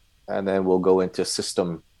 and then we'll go into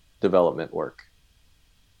system development work.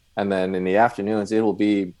 And then in the afternoons, it will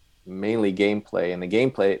be mainly gameplay. And the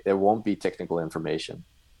gameplay, there won't be technical information.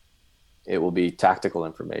 It will be tactical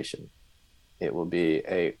information. It will be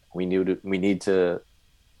we need to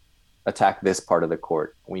attack this part of the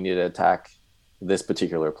court. We need to attack this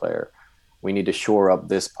particular player. We need to shore up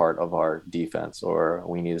this part of our defense, or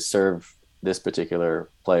we need to serve this particular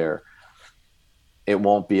player. It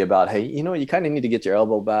won't be about, hey, you kind of need to get your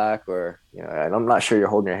elbow back, or, I'm not sure you're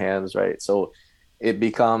holding your hands right. So it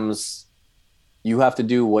becomes, you have to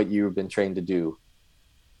do what you've been trained to do,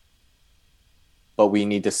 but we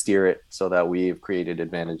need to steer it so that we've created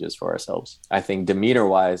advantages for ourselves. I think demeanor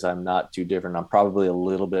wise, I'm not too different. I'm probably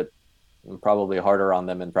harder on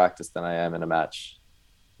them in practice than I am in a match.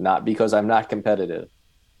 Not because I'm not competitive,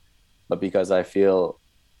 but because I feel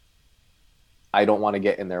I don't want to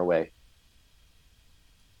get in their way.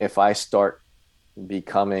 If I start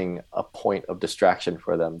becoming a point of distraction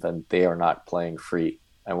for them, then they are not playing free.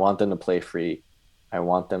 I want them to play free. I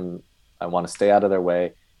want to stay out of their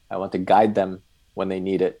way. I want to guide them when they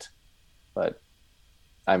need it. But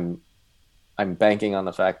I'm banking on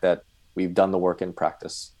the fact that we've done the work in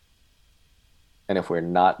practice. And if we're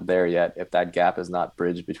not there yet, if that gap is not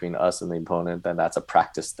bridged between us and the opponent, then that's a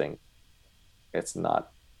practice thing. It's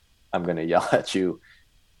not, I'm going to yell at you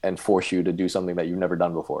and force you to do something that you've never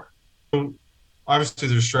done before. So obviously,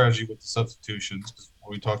 there's strategy with the substitutions, because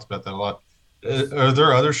we talked about that a lot. Are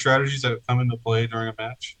there other strategies that come into play during a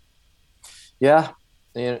match? Yeah,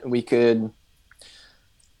 we could.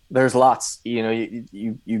 There's lots.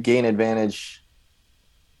 You gain advantage.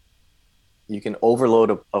 You can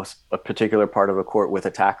overload a particular part of a court with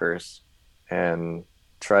attackers and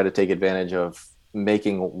try to take advantage of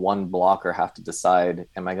making one blocker have to decide,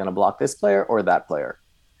 am I going to block this player or that player?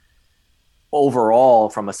 Overall,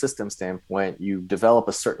 from a system standpoint, you develop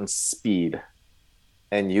a certain speed,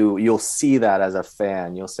 and you'll see that as a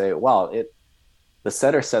fan. You'll say, wow, the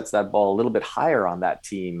setter sets that ball a little bit higher on that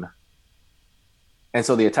team. And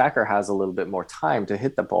so the attacker has a little bit more time to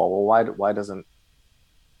hit the ball. Well, why doesn't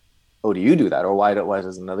ODU do that? Or why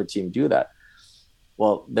does another team do that?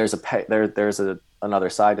 Well, there's another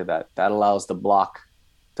side to that. That allows the block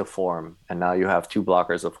to form. And now you have two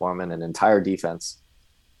blockers to form and an entire defense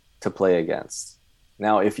to play against.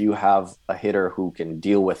 Now, if you have a hitter who can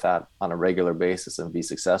deal with that on a regular basis and be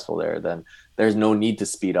successful there, then there's no need to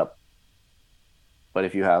speed up. But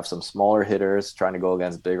if you have some smaller hitters trying to go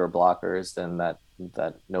against bigger blockers, then that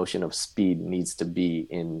notion of speed needs to be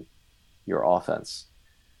in your offense.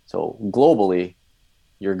 So globally,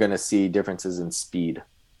 you're going to see differences in speed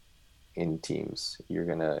in teams. You're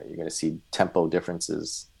going to see tempo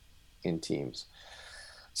differences in teams.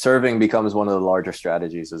 Serving becomes one of the larger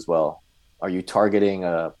strategies as well. Are you targeting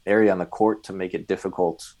an area on the court to make it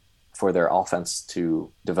difficult for their offense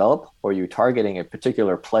to develop? Or are you targeting a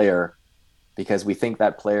particular player because we think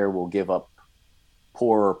that player will give up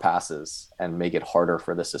poorer passes and make it harder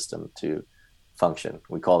for the system to function?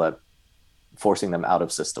 We call that forcing them out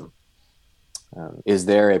of system. Is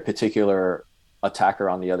there a particular attacker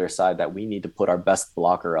on the other side that we need to put our best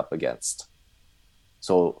blocker up against?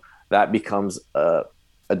 So that becomes a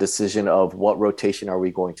decision of what rotation are we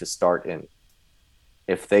going to start in.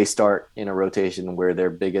 If they start in a rotation where their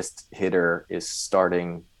biggest hitter is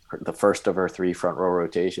starting the first of our 3 front row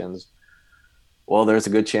rotations, well, there's a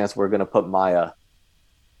good chance we're going to put Maya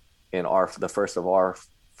in the first of our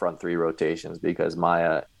front 3 rotations because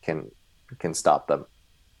Maya can stop them.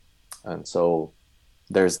 And so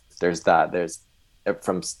there's that. There's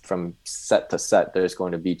from set to set, there's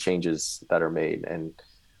going to be changes that are made, and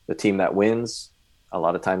the team that wins, a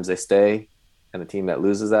lot of times they stay, and the team that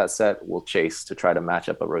loses that set will chase to try to match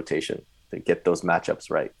up a rotation to get those matchups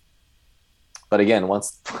right. But again,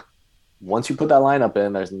 once you put that lineup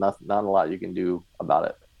in, there's not a lot you can do about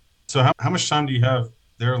it. So how much time do you have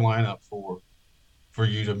their lineup for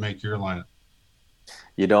you to make your lineup?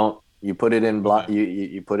 You don't. You put it in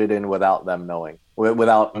you put it in without them knowing,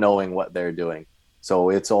 knowing what they're doing. So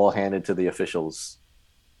it's all handed to the officials,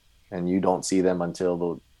 and you don't see them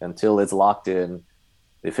until it's locked in.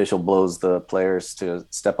 The official blows the players to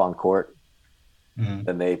step on court. Mm-hmm.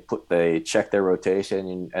 Then they check their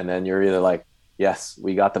rotation, and then you're either like, yes,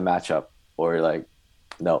 we got the matchup, or you're like,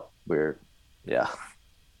 no, yeah.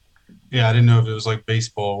 Yeah, I didn't know if it was like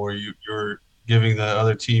baseball where you're giving the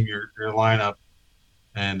other team your lineup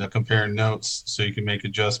and comparing notes so you can make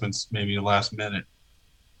adjustments maybe the last minute.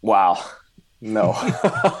 Wow. No.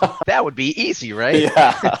 That would be easy, right?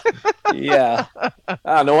 Yeah. Yeah.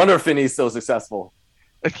 No wonder Finney's so successful.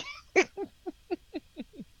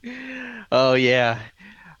 Oh yeah.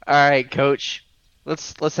 All right, Coach.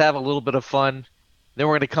 Let's have a little bit of fun. Then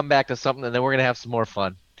we're going to come back to something, and then we're going to have some more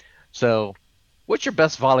fun. So What's your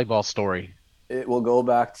best volleyball story? It will go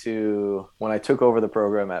back to when I took over the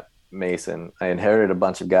program at Mason. I inherited a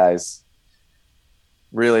bunch of guys,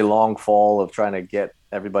 really long fall of trying to get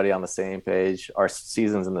everybody on the same page. Our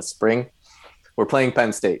season's in the spring. We're playing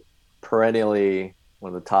Penn State, perennially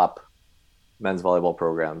one of the top men's volleyball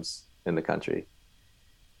programs in the country.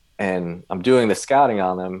 And I'm doing the scouting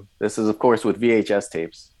on them. This is, of course, with VHS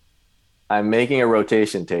tapes. I'm making a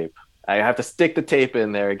rotation tape. I have to stick the tape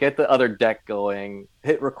in there, get the other deck going,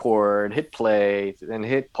 hit record, hit play, and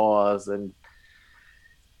hit pause, and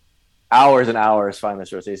hours find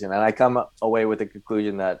this rotation. And I come away with the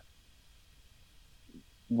conclusion that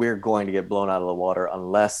we're going to get blown out of the water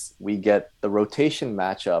unless we get the rotation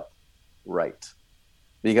matchup right.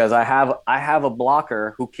 Because I have a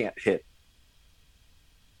blocker who can't hit,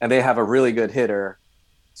 and they have a really good hitter,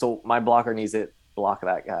 so my blocker needs to block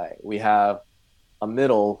that guy. We have a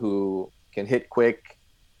middle who can hit quick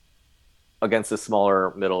against a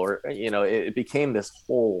smaller middle, or it became this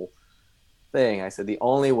whole thing. I said the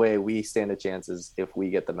only way we stand a chance is if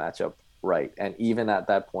we get the matchup right, and even at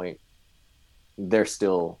that point, they're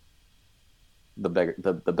still the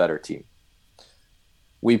better team.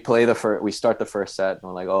 We play we start the first set, and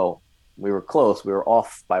we're like, oh, we were close. We were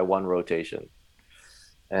off by one rotation,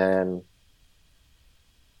 and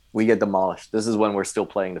we get demolished. This is when we're still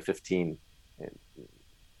playing the 15.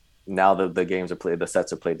 Now the games are played, the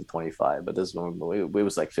sets are played to 25, but this is when it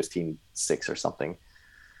was like 15-6 or something.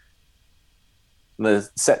 The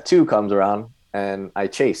set 2 comes around, and I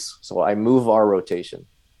chase. So I move our rotation,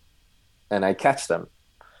 and I catch them.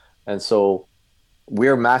 And so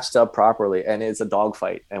we're matched up properly, and it's a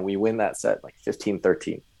dogfight, and we win that set like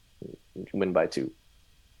 15-13, win by 2.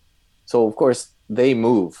 So, of course, they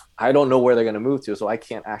move. I don't know where they're going to move to, so I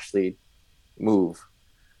can't actually move.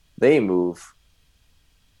 They move.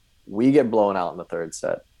 We get blown out in the third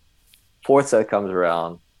set. Fourth set comes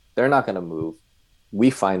around. They're not going to move.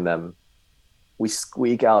 We find them. We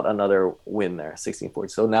squeak out another win there,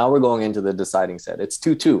 16-14. So now we're going into the deciding set. It's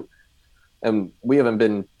 2-2. And we haven't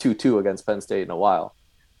been 2-2 against Penn State in a while.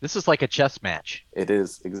 This is like a chess match. It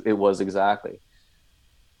is. It was exactly.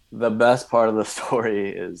 The best part of the story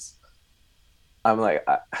is I'm like,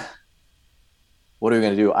 what are we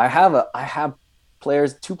going to do? I have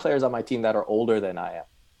players, 2 players on my team that are older than I am.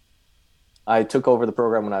 I took over the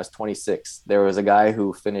program when I was 26. There was a guy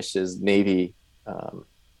who finished his Navy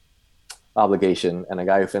obligation and a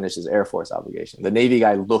guy who finished his Air Force obligation. The Navy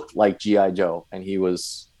guy looked like G.I. Joe, and he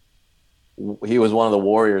was one of the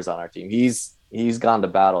warriors on our team. He's gone to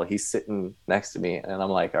battle. He's sitting next to me, and I'm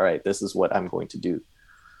like, all right, this is what I'm going to do.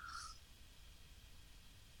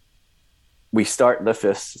 We start the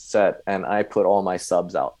 5th set, and I put all my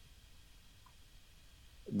subs out.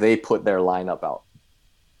 They put their lineup out.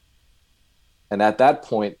 And at that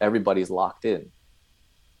point, everybody's locked in.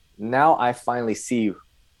 Now I finally see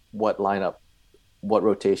what lineup, what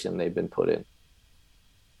rotation they've been put in.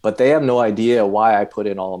 But they have no idea why I put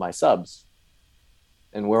in all of my subs.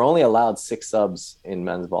 And we're only allowed 6 subs in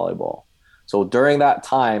men's volleyball. So during that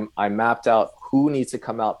time, I mapped out who needs to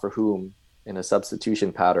come out for whom in a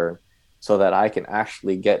substitution pattern so that I can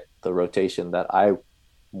actually get the rotation that I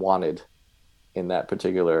wanted in that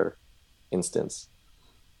particular instance.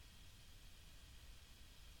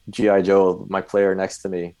 G.I. Joe, my player next to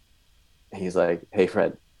me, he's like, hey,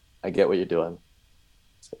 Fred, I get what you're doing.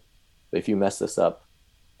 But if you mess this up,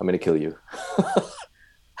 I'm going to kill you.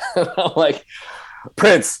 And I'm like,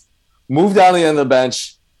 Prince, move down the end of the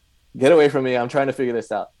bench. Get away from me. I'm trying to figure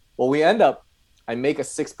this out. Well, I make a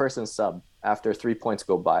 6-person sub after 3 points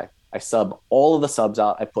go by. I sub all of the subs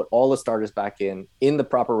out. I put all the starters back in the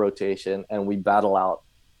proper rotation, and we battle out.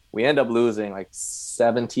 We end up losing like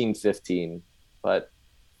 17-15. But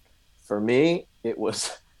for me, it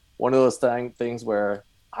was one of those things where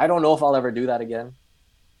I don't know if I'll ever do that again,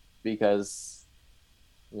 because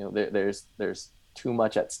there's too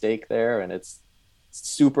much at stake there, and it's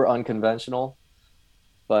super unconventional.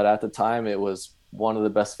 But at the time, it was one of the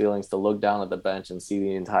best feelings to look down at the bench and see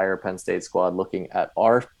the entire Penn State squad looking at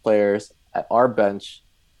our players, at our bench,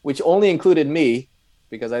 which only included me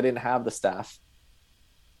because I didn't have the staff,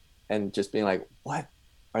 and just being like, what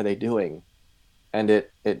are they doing? And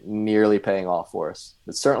it nearly paying off for us.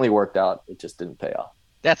 It certainly worked out. It just didn't pay off.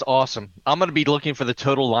 That's awesome. I'm going to be looking for the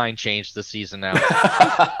total line change this season now.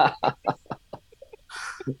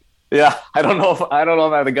 Yeah, I don't know if I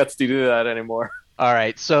have the guts to do that anymore. All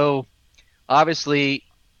right. So obviously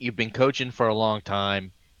you've been coaching for a long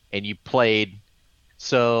time and you played.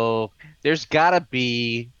 So there's got to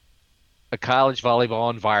be a college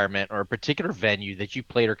volleyball environment or a particular venue that you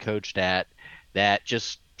played or coached at that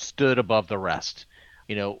just stood above the rest.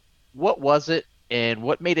 What was it, and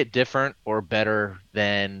what made it different or better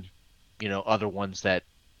than other ones that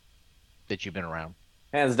you've been around?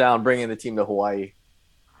 Hands down, bringing the team to Hawaii.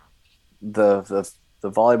 The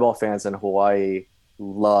volleyball fans in Hawaii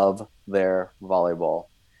love their volleyball.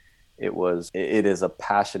 It is a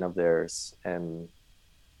passion of theirs, and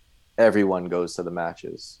everyone goes to the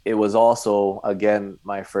matches. It was also, again,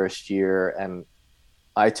 my first year, and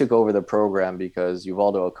I took over the program because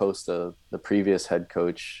Uvaldo Acosta, the previous head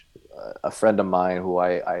coach, a friend of mine who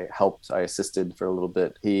I assisted for a little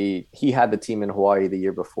bit. He had the team in Hawaii the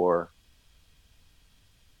year before.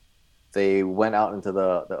 They went out into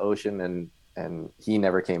the ocean, and he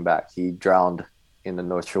never came back. He drowned in the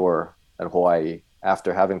North Shore at Hawaii.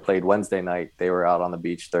 After having played Wednesday night, they were out on the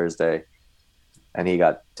beach Thursday, and he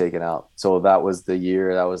got taken out. So that was the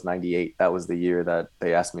year, that was 98. That was the year that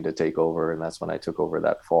they asked me to take over. And that's when I took over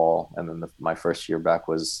that fall. And then my first year back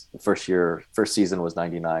was first season was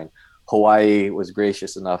 99. Hawaii was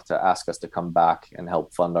gracious enough to ask us to come back and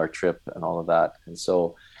help fund our trip and all of that. And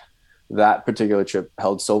so that particular trip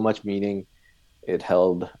held so much meaning. It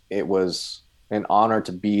was an honor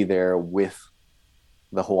to be there with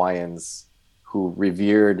the Hawaiians who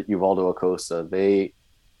revered Uvaldo Acosta.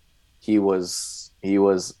 He was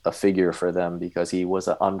a figure for them because he was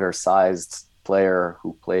an undersized player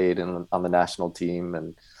who played on the national team,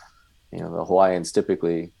 and the Hawaiians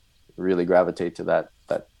typically really gravitate to that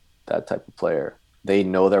type of player. They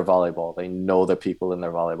know their volleyball, they know the people in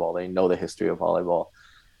their volleyball, they know the history of volleyball,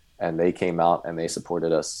 and they came out and they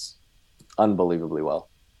supported us unbelievably well.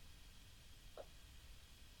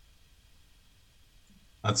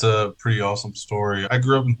 That's a pretty awesome story. I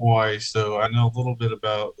grew up in Hawaii, so I know a little bit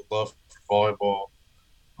about the love for volleyball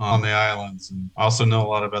on the islands, and I also know a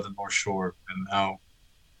lot about the North Shore and how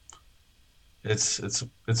it's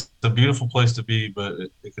a beautiful place to be, but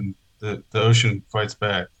it can the ocean fights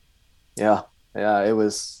back. Yeah, yeah, it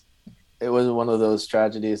was one of those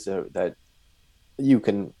tragedies that you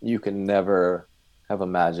can never have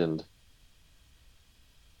imagined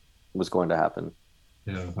was going to happen.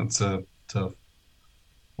 Yeah, that's a tough.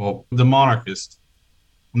 Well, the Monarchist.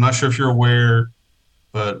 I'm not sure if you're aware,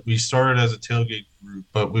 but we started as a tailgate group,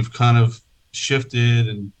 but we've kind of shifted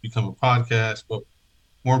and become a podcast. But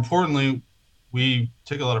more importantly, we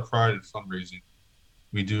take a lot of pride in fundraising.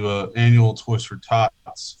 We do a annual Toys for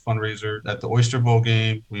Tots fundraiser at the Oyster Bowl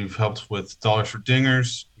game. We've helped with Dollars for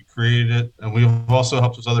Dingers. We created it, and we've also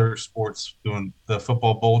helped with other sports, doing the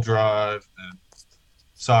football bowl drive and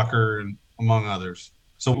soccer, and among others.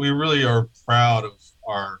 So we really are proud of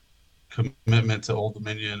our commitment to Old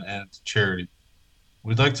Dominion and to charity.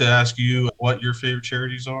 We'd like to ask you what your favorite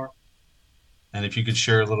charities are, and if you could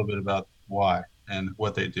share a little bit about why and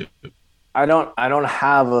what they do. I don't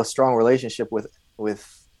have a strong relationship with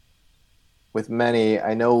with many.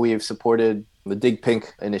 I know we've supported the Dig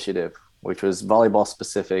Pink initiative, which was volleyball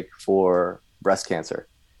specific for breast cancer.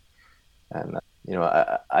 And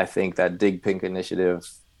I think that Dig Pink initiative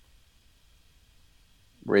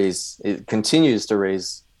it continues to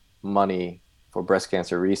raise money for breast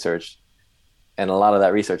cancer research, and a lot of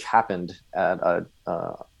that research happened at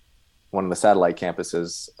one of the satellite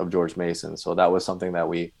campuses of George Mason. So that was something that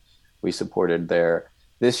we supported there.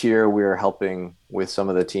 This year, we're helping with some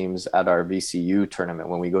of the teams at our VCU tournament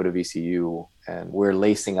when we go to VCU, and we're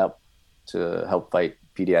lacing up to help fight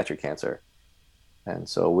pediatric cancer. And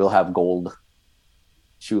so we'll have gold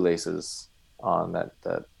shoelaces on that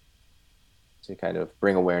to kind of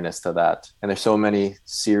bring awareness to that. And there's so many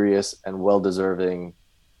serious and well-deserving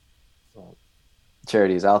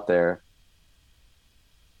charities out there.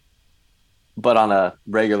 But on a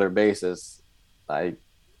regular basis, I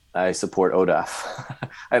support ODAF.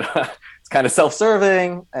 It's kind of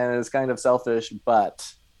self-serving and it's kind of selfish,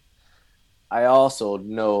 but I also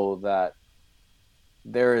know that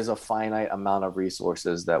there is a finite amount of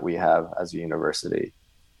resources that we have as a university.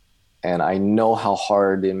 And I know how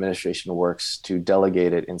hard the administration works to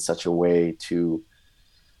delegate it in such a way to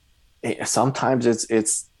sometimes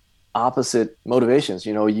it's opposite motivations.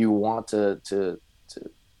 You want to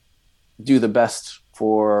do the best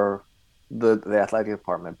for the athletic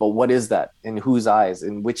department, but what is that? In whose eyes?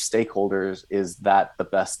 In which stakeholders is that the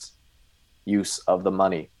best use of the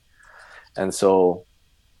money? And so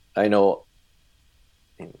I know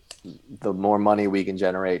the more money we can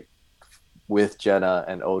generate with Jenna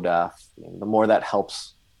and ODAF, the more that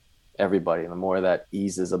helps everybody, and the more that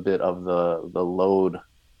eases a bit of the load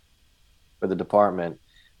for the department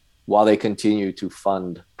while they continue to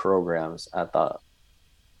fund programs at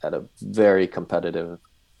a very competitive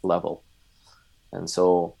level. And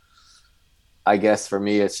so I guess for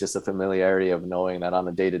me, it's just a familiarity of knowing that on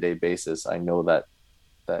a day-to-day basis, I know that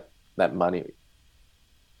that money,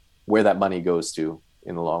 where that money goes to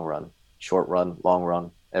in the long run, short run, long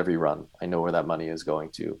run, every run. I know where that money is going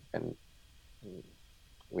to. And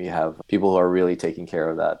we have people who are really taking care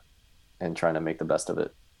of that and trying to make the best of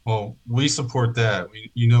it. Well, we support that.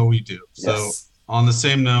 We do. So Yes. on the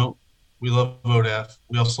same note, we love ODAF.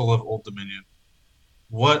 We also love Old Dominion.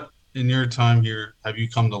 What in your time here have you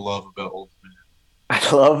come to love about Old Dominion?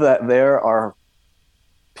 I love that there are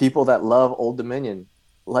people that love Old Dominion,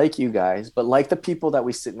 like you guys, but like the people that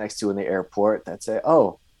we sit next to in the airport that say,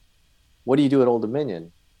 "Oh, what do you do at Old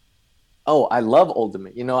Dominion?" "Oh, I love Old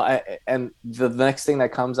Dominion." And the next thing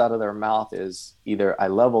that comes out of their mouth is either "I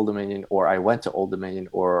love Old Dominion" or "I went to Old Dominion"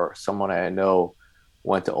 or "someone I know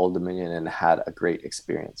went to Old Dominion and had a great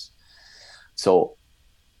experience." So,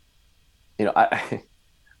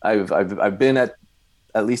 I've been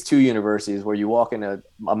at least two universities where you walk in a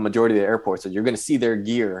majority of the airports and you're going to see their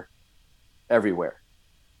gear everywhere,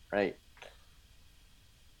 right?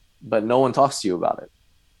 But no one talks to you about it.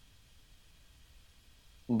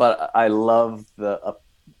 But I love the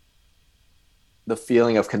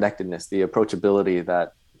feeling of connectedness, the approachability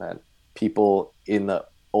that people in the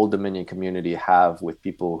Old Dominion community have with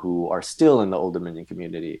people who are still in the Old Dominion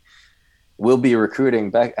community. We'll be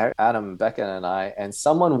recruiting Adam, Becca, and I, and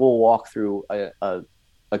someone will walk through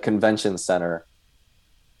a convention center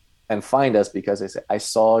and find us because they say, "I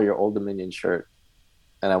saw your Old Dominion shirt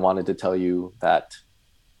and I wanted to tell you that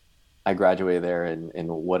I graduated there in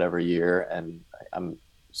whatever year, and I'm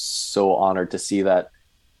so honored to see that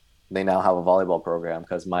they now have a volleyball program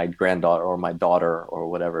because my granddaughter or my daughter or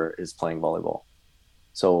whatever is playing volleyball."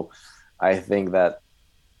 So I think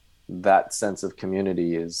that sense of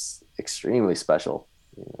community is extremely special.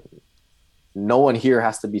 No one here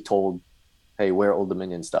has to be told, "Hey, wear Old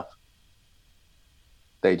Dominion stuff."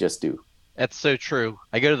 They just do. That's so true.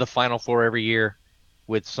 I go to the Final Four every year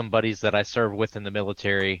with some buddies that I serve with in the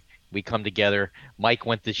military. We come together. Mike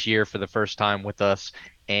went this year for the first time with us,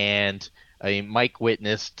 and I mean, Mike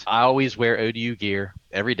witnessed. I always wear ODU gear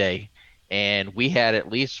every day, and we had at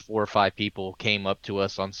least 4 or 5 people came up to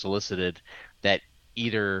us unsolicited that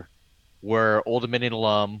either were Old Dominion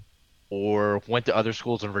alum or went to other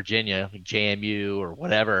schools in Virginia, like JMU or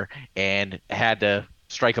whatever, and had to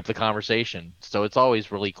strike up the conversation. So it's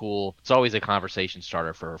always really cool. It's always a conversation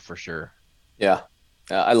starter for sure. Yeah.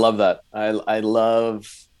 I love that. I love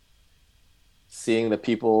seeing the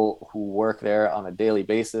people who work there on a daily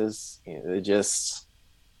basis. It just,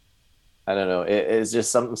 I don't know. It's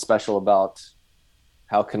just something special about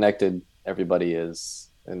how connected everybody is.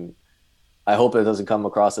 And I hope it doesn't come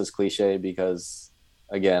across as cliche because,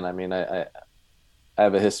 again, I mean, I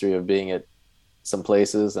have a history of being at some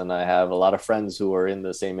places and I have a lot of friends who are in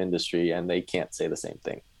the same industry and they can't say the same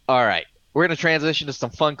thing. All right. We're going to transition to some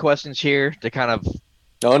fun questions here to kind of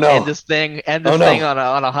Oh no. end this thing on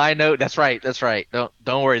a high note. That's right. That's right.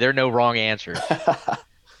 Don't worry. There are no wrong answers.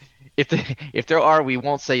 If there are, we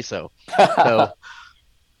won't say so. So,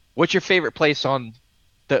 what's your favorite place on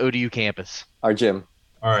the ODU campus? Our gym.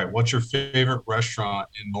 All right. What's your favorite restaurant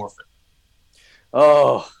in Norfolk?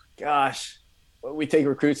 Oh gosh, we take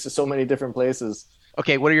recruits to so many different places.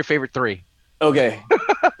 Okay, what are your favorite 3? Okay.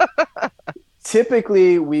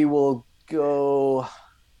 Typically, we will go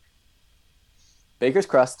Baker's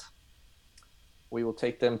Crust. We will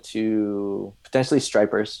take them to potentially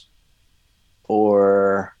Stripers,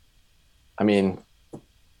 or, I mean,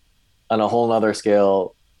 on a whole nother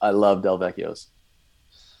scale, I love Del Vecchio's.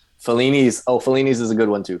 Fellini's. Oh, Fellini's is a good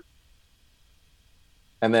one too.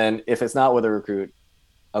 And then if it's not with a recruit,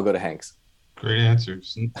 I'll go to Hank's. Great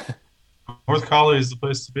answers. North Collie is the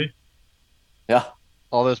place to be. Yeah.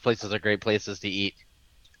 All those places are great places to eat.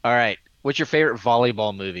 All right. What's your favorite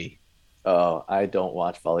volleyball movie? Oh, I don't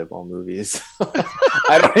watch volleyball movies.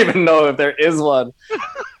 I don't even know if there is one.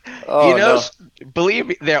 Oh, no. Believe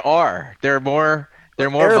me, there are. There are more Air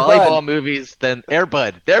volleyball Bud. movies than Air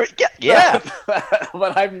Bud. There, yeah.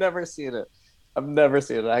 But I've never seen it. I've never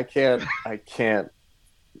seen it. I can't.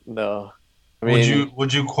 No. I mean,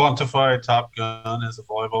 would you quantify Top Gun as a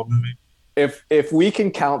volleyball movie? if we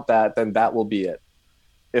can count that, then that will be it.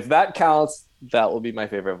 If that counts, that will be my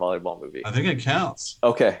favorite volleyball movie. I think it counts.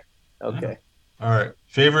 Okay. Yeah. All right.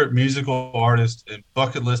 Favorite musical artist and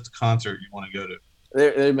bucket list concert you want to go to?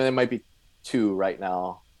 There might be 2 right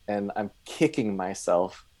now, and I'm kicking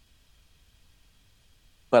myself,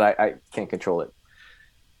 but I can't control it.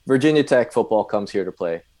 Virginia Tech football comes here to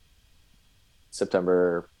play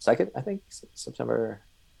September 2nd, I think. September.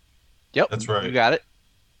 Yep. That's right. You got it.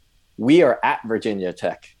 We are at Virginia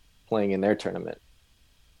Tech playing in their tournament.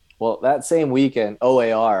 Well, that same weekend,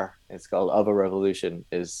 OAR It's called Of a Revolution,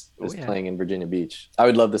 is yeah. playing in Virginia Beach. I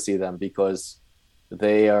would love to see them because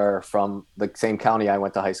they are from the same county I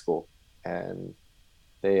went to high school, and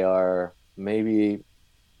they are maybe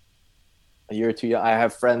a year or two young. I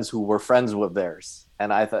have friends who were friends with theirs,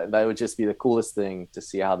 and I thought that would just be the coolest thing to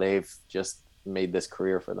see how they've just made this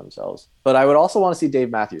career for themselves. But I would also want to see Dave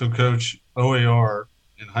Matthews. So, Coach, OAR,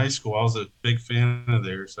 in high school, I was a big fan of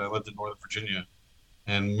theirs. I lived in Northern Virginia,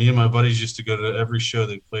 and me and my buddies used to go to every show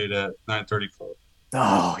they played at 930 Club.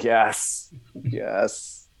 Oh, yes.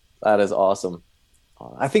 Yes. That is awesome.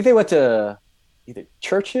 I think they went to either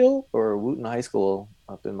Churchill or Wooten High School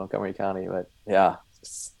up in Montgomery County. But yeah,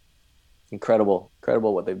 it's incredible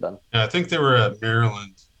what they've done. Yeah, I think they were at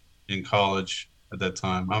Maryland in college at that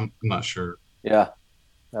time. I'm not sure. Yeah,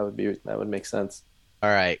 that would make sense. All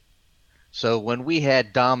right. So when we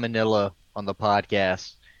had Dom Manila on the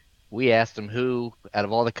podcast, we asked him who, out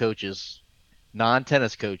of all the coaches,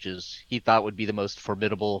 non-tennis coaches, he thought would be the most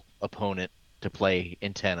formidable opponent to play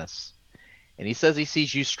in tennis. And he says he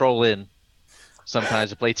sees you stroll in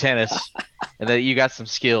sometimes to play tennis, and that you got some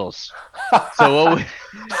skills. So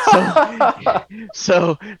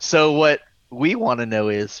what we want to know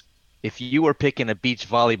is, if you were picking a beach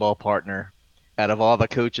volleyball partner out of all the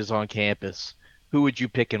coaches on campus, who would you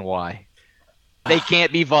pick and why? They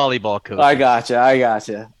can't be volleyball coaches. I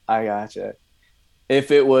gotcha.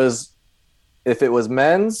 If it was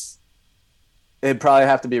men's, it'd probably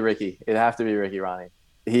have to be Ricky. It'd have to be Ricky Ronnie.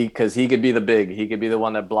 Because he could be the big. He could be the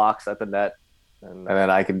one that blocks at the net, and then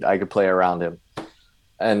I could play around him.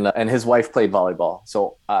 And his wife played volleyball,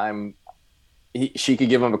 so she could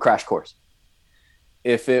give him a crash course.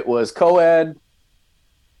 If it was co-ed,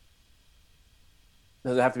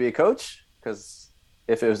 does it have to be a coach? Because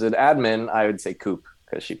if it was an admin, I would say Coop,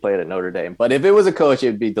 because she played at Notre Dame. But if it was a coach,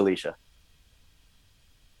 it'd be Delisha.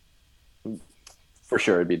 For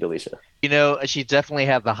sure, it'd be Delisha. You know, she definitely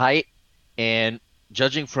have the height, and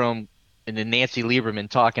judging from the Nancy Lieberman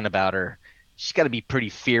talking about her, she's got to be pretty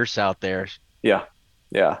fierce out there. Yeah.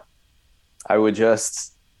 I would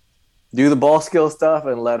just do the ball skill stuff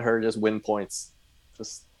and let her just win points.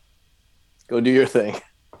 Just go do your thing.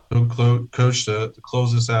 So, Coach, to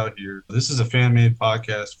close this out here, this is a fan-made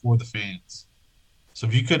podcast for the fans. So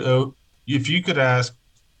if you could ask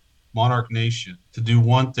Monarch Nation to do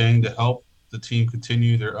one thing to help the team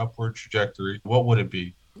continue their upward trajectory, what would it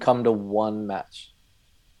be? Come to one match.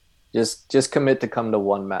 Just commit to come to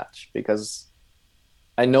one match, because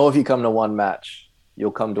I know if you come to one match,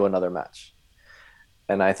 you'll come to another match.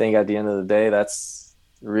 And I think at the end of the day, that's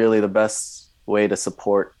really the best way to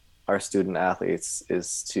support our student athletes,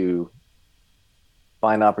 is to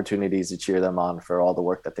find opportunities to cheer them on for all the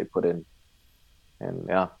work that they put in. And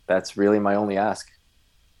yeah, that's really my only ask.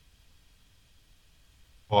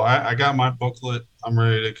 Well, I got my booklet. I'm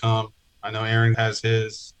ready to come. I know Aaron has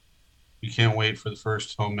his. We can't wait for the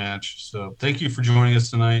first home match. So thank you for joining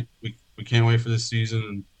us tonight. We can't wait for this season,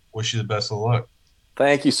 and wish you the best of luck.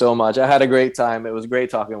 Thank you so much. I had a great time. It was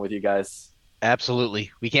great talking with you guys.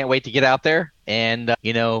 Absolutely. We can't wait to get out there, and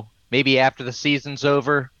maybe after the season's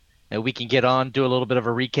over, we can get on, do a little bit of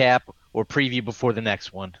a recap or preview before the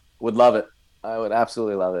next one. Would love it. I would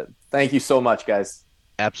absolutely love it. Thank you so much, guys.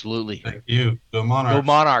 Absolutely. Thank you. Go Monarchs. Go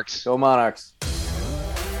Monarchs. Go Monarchs.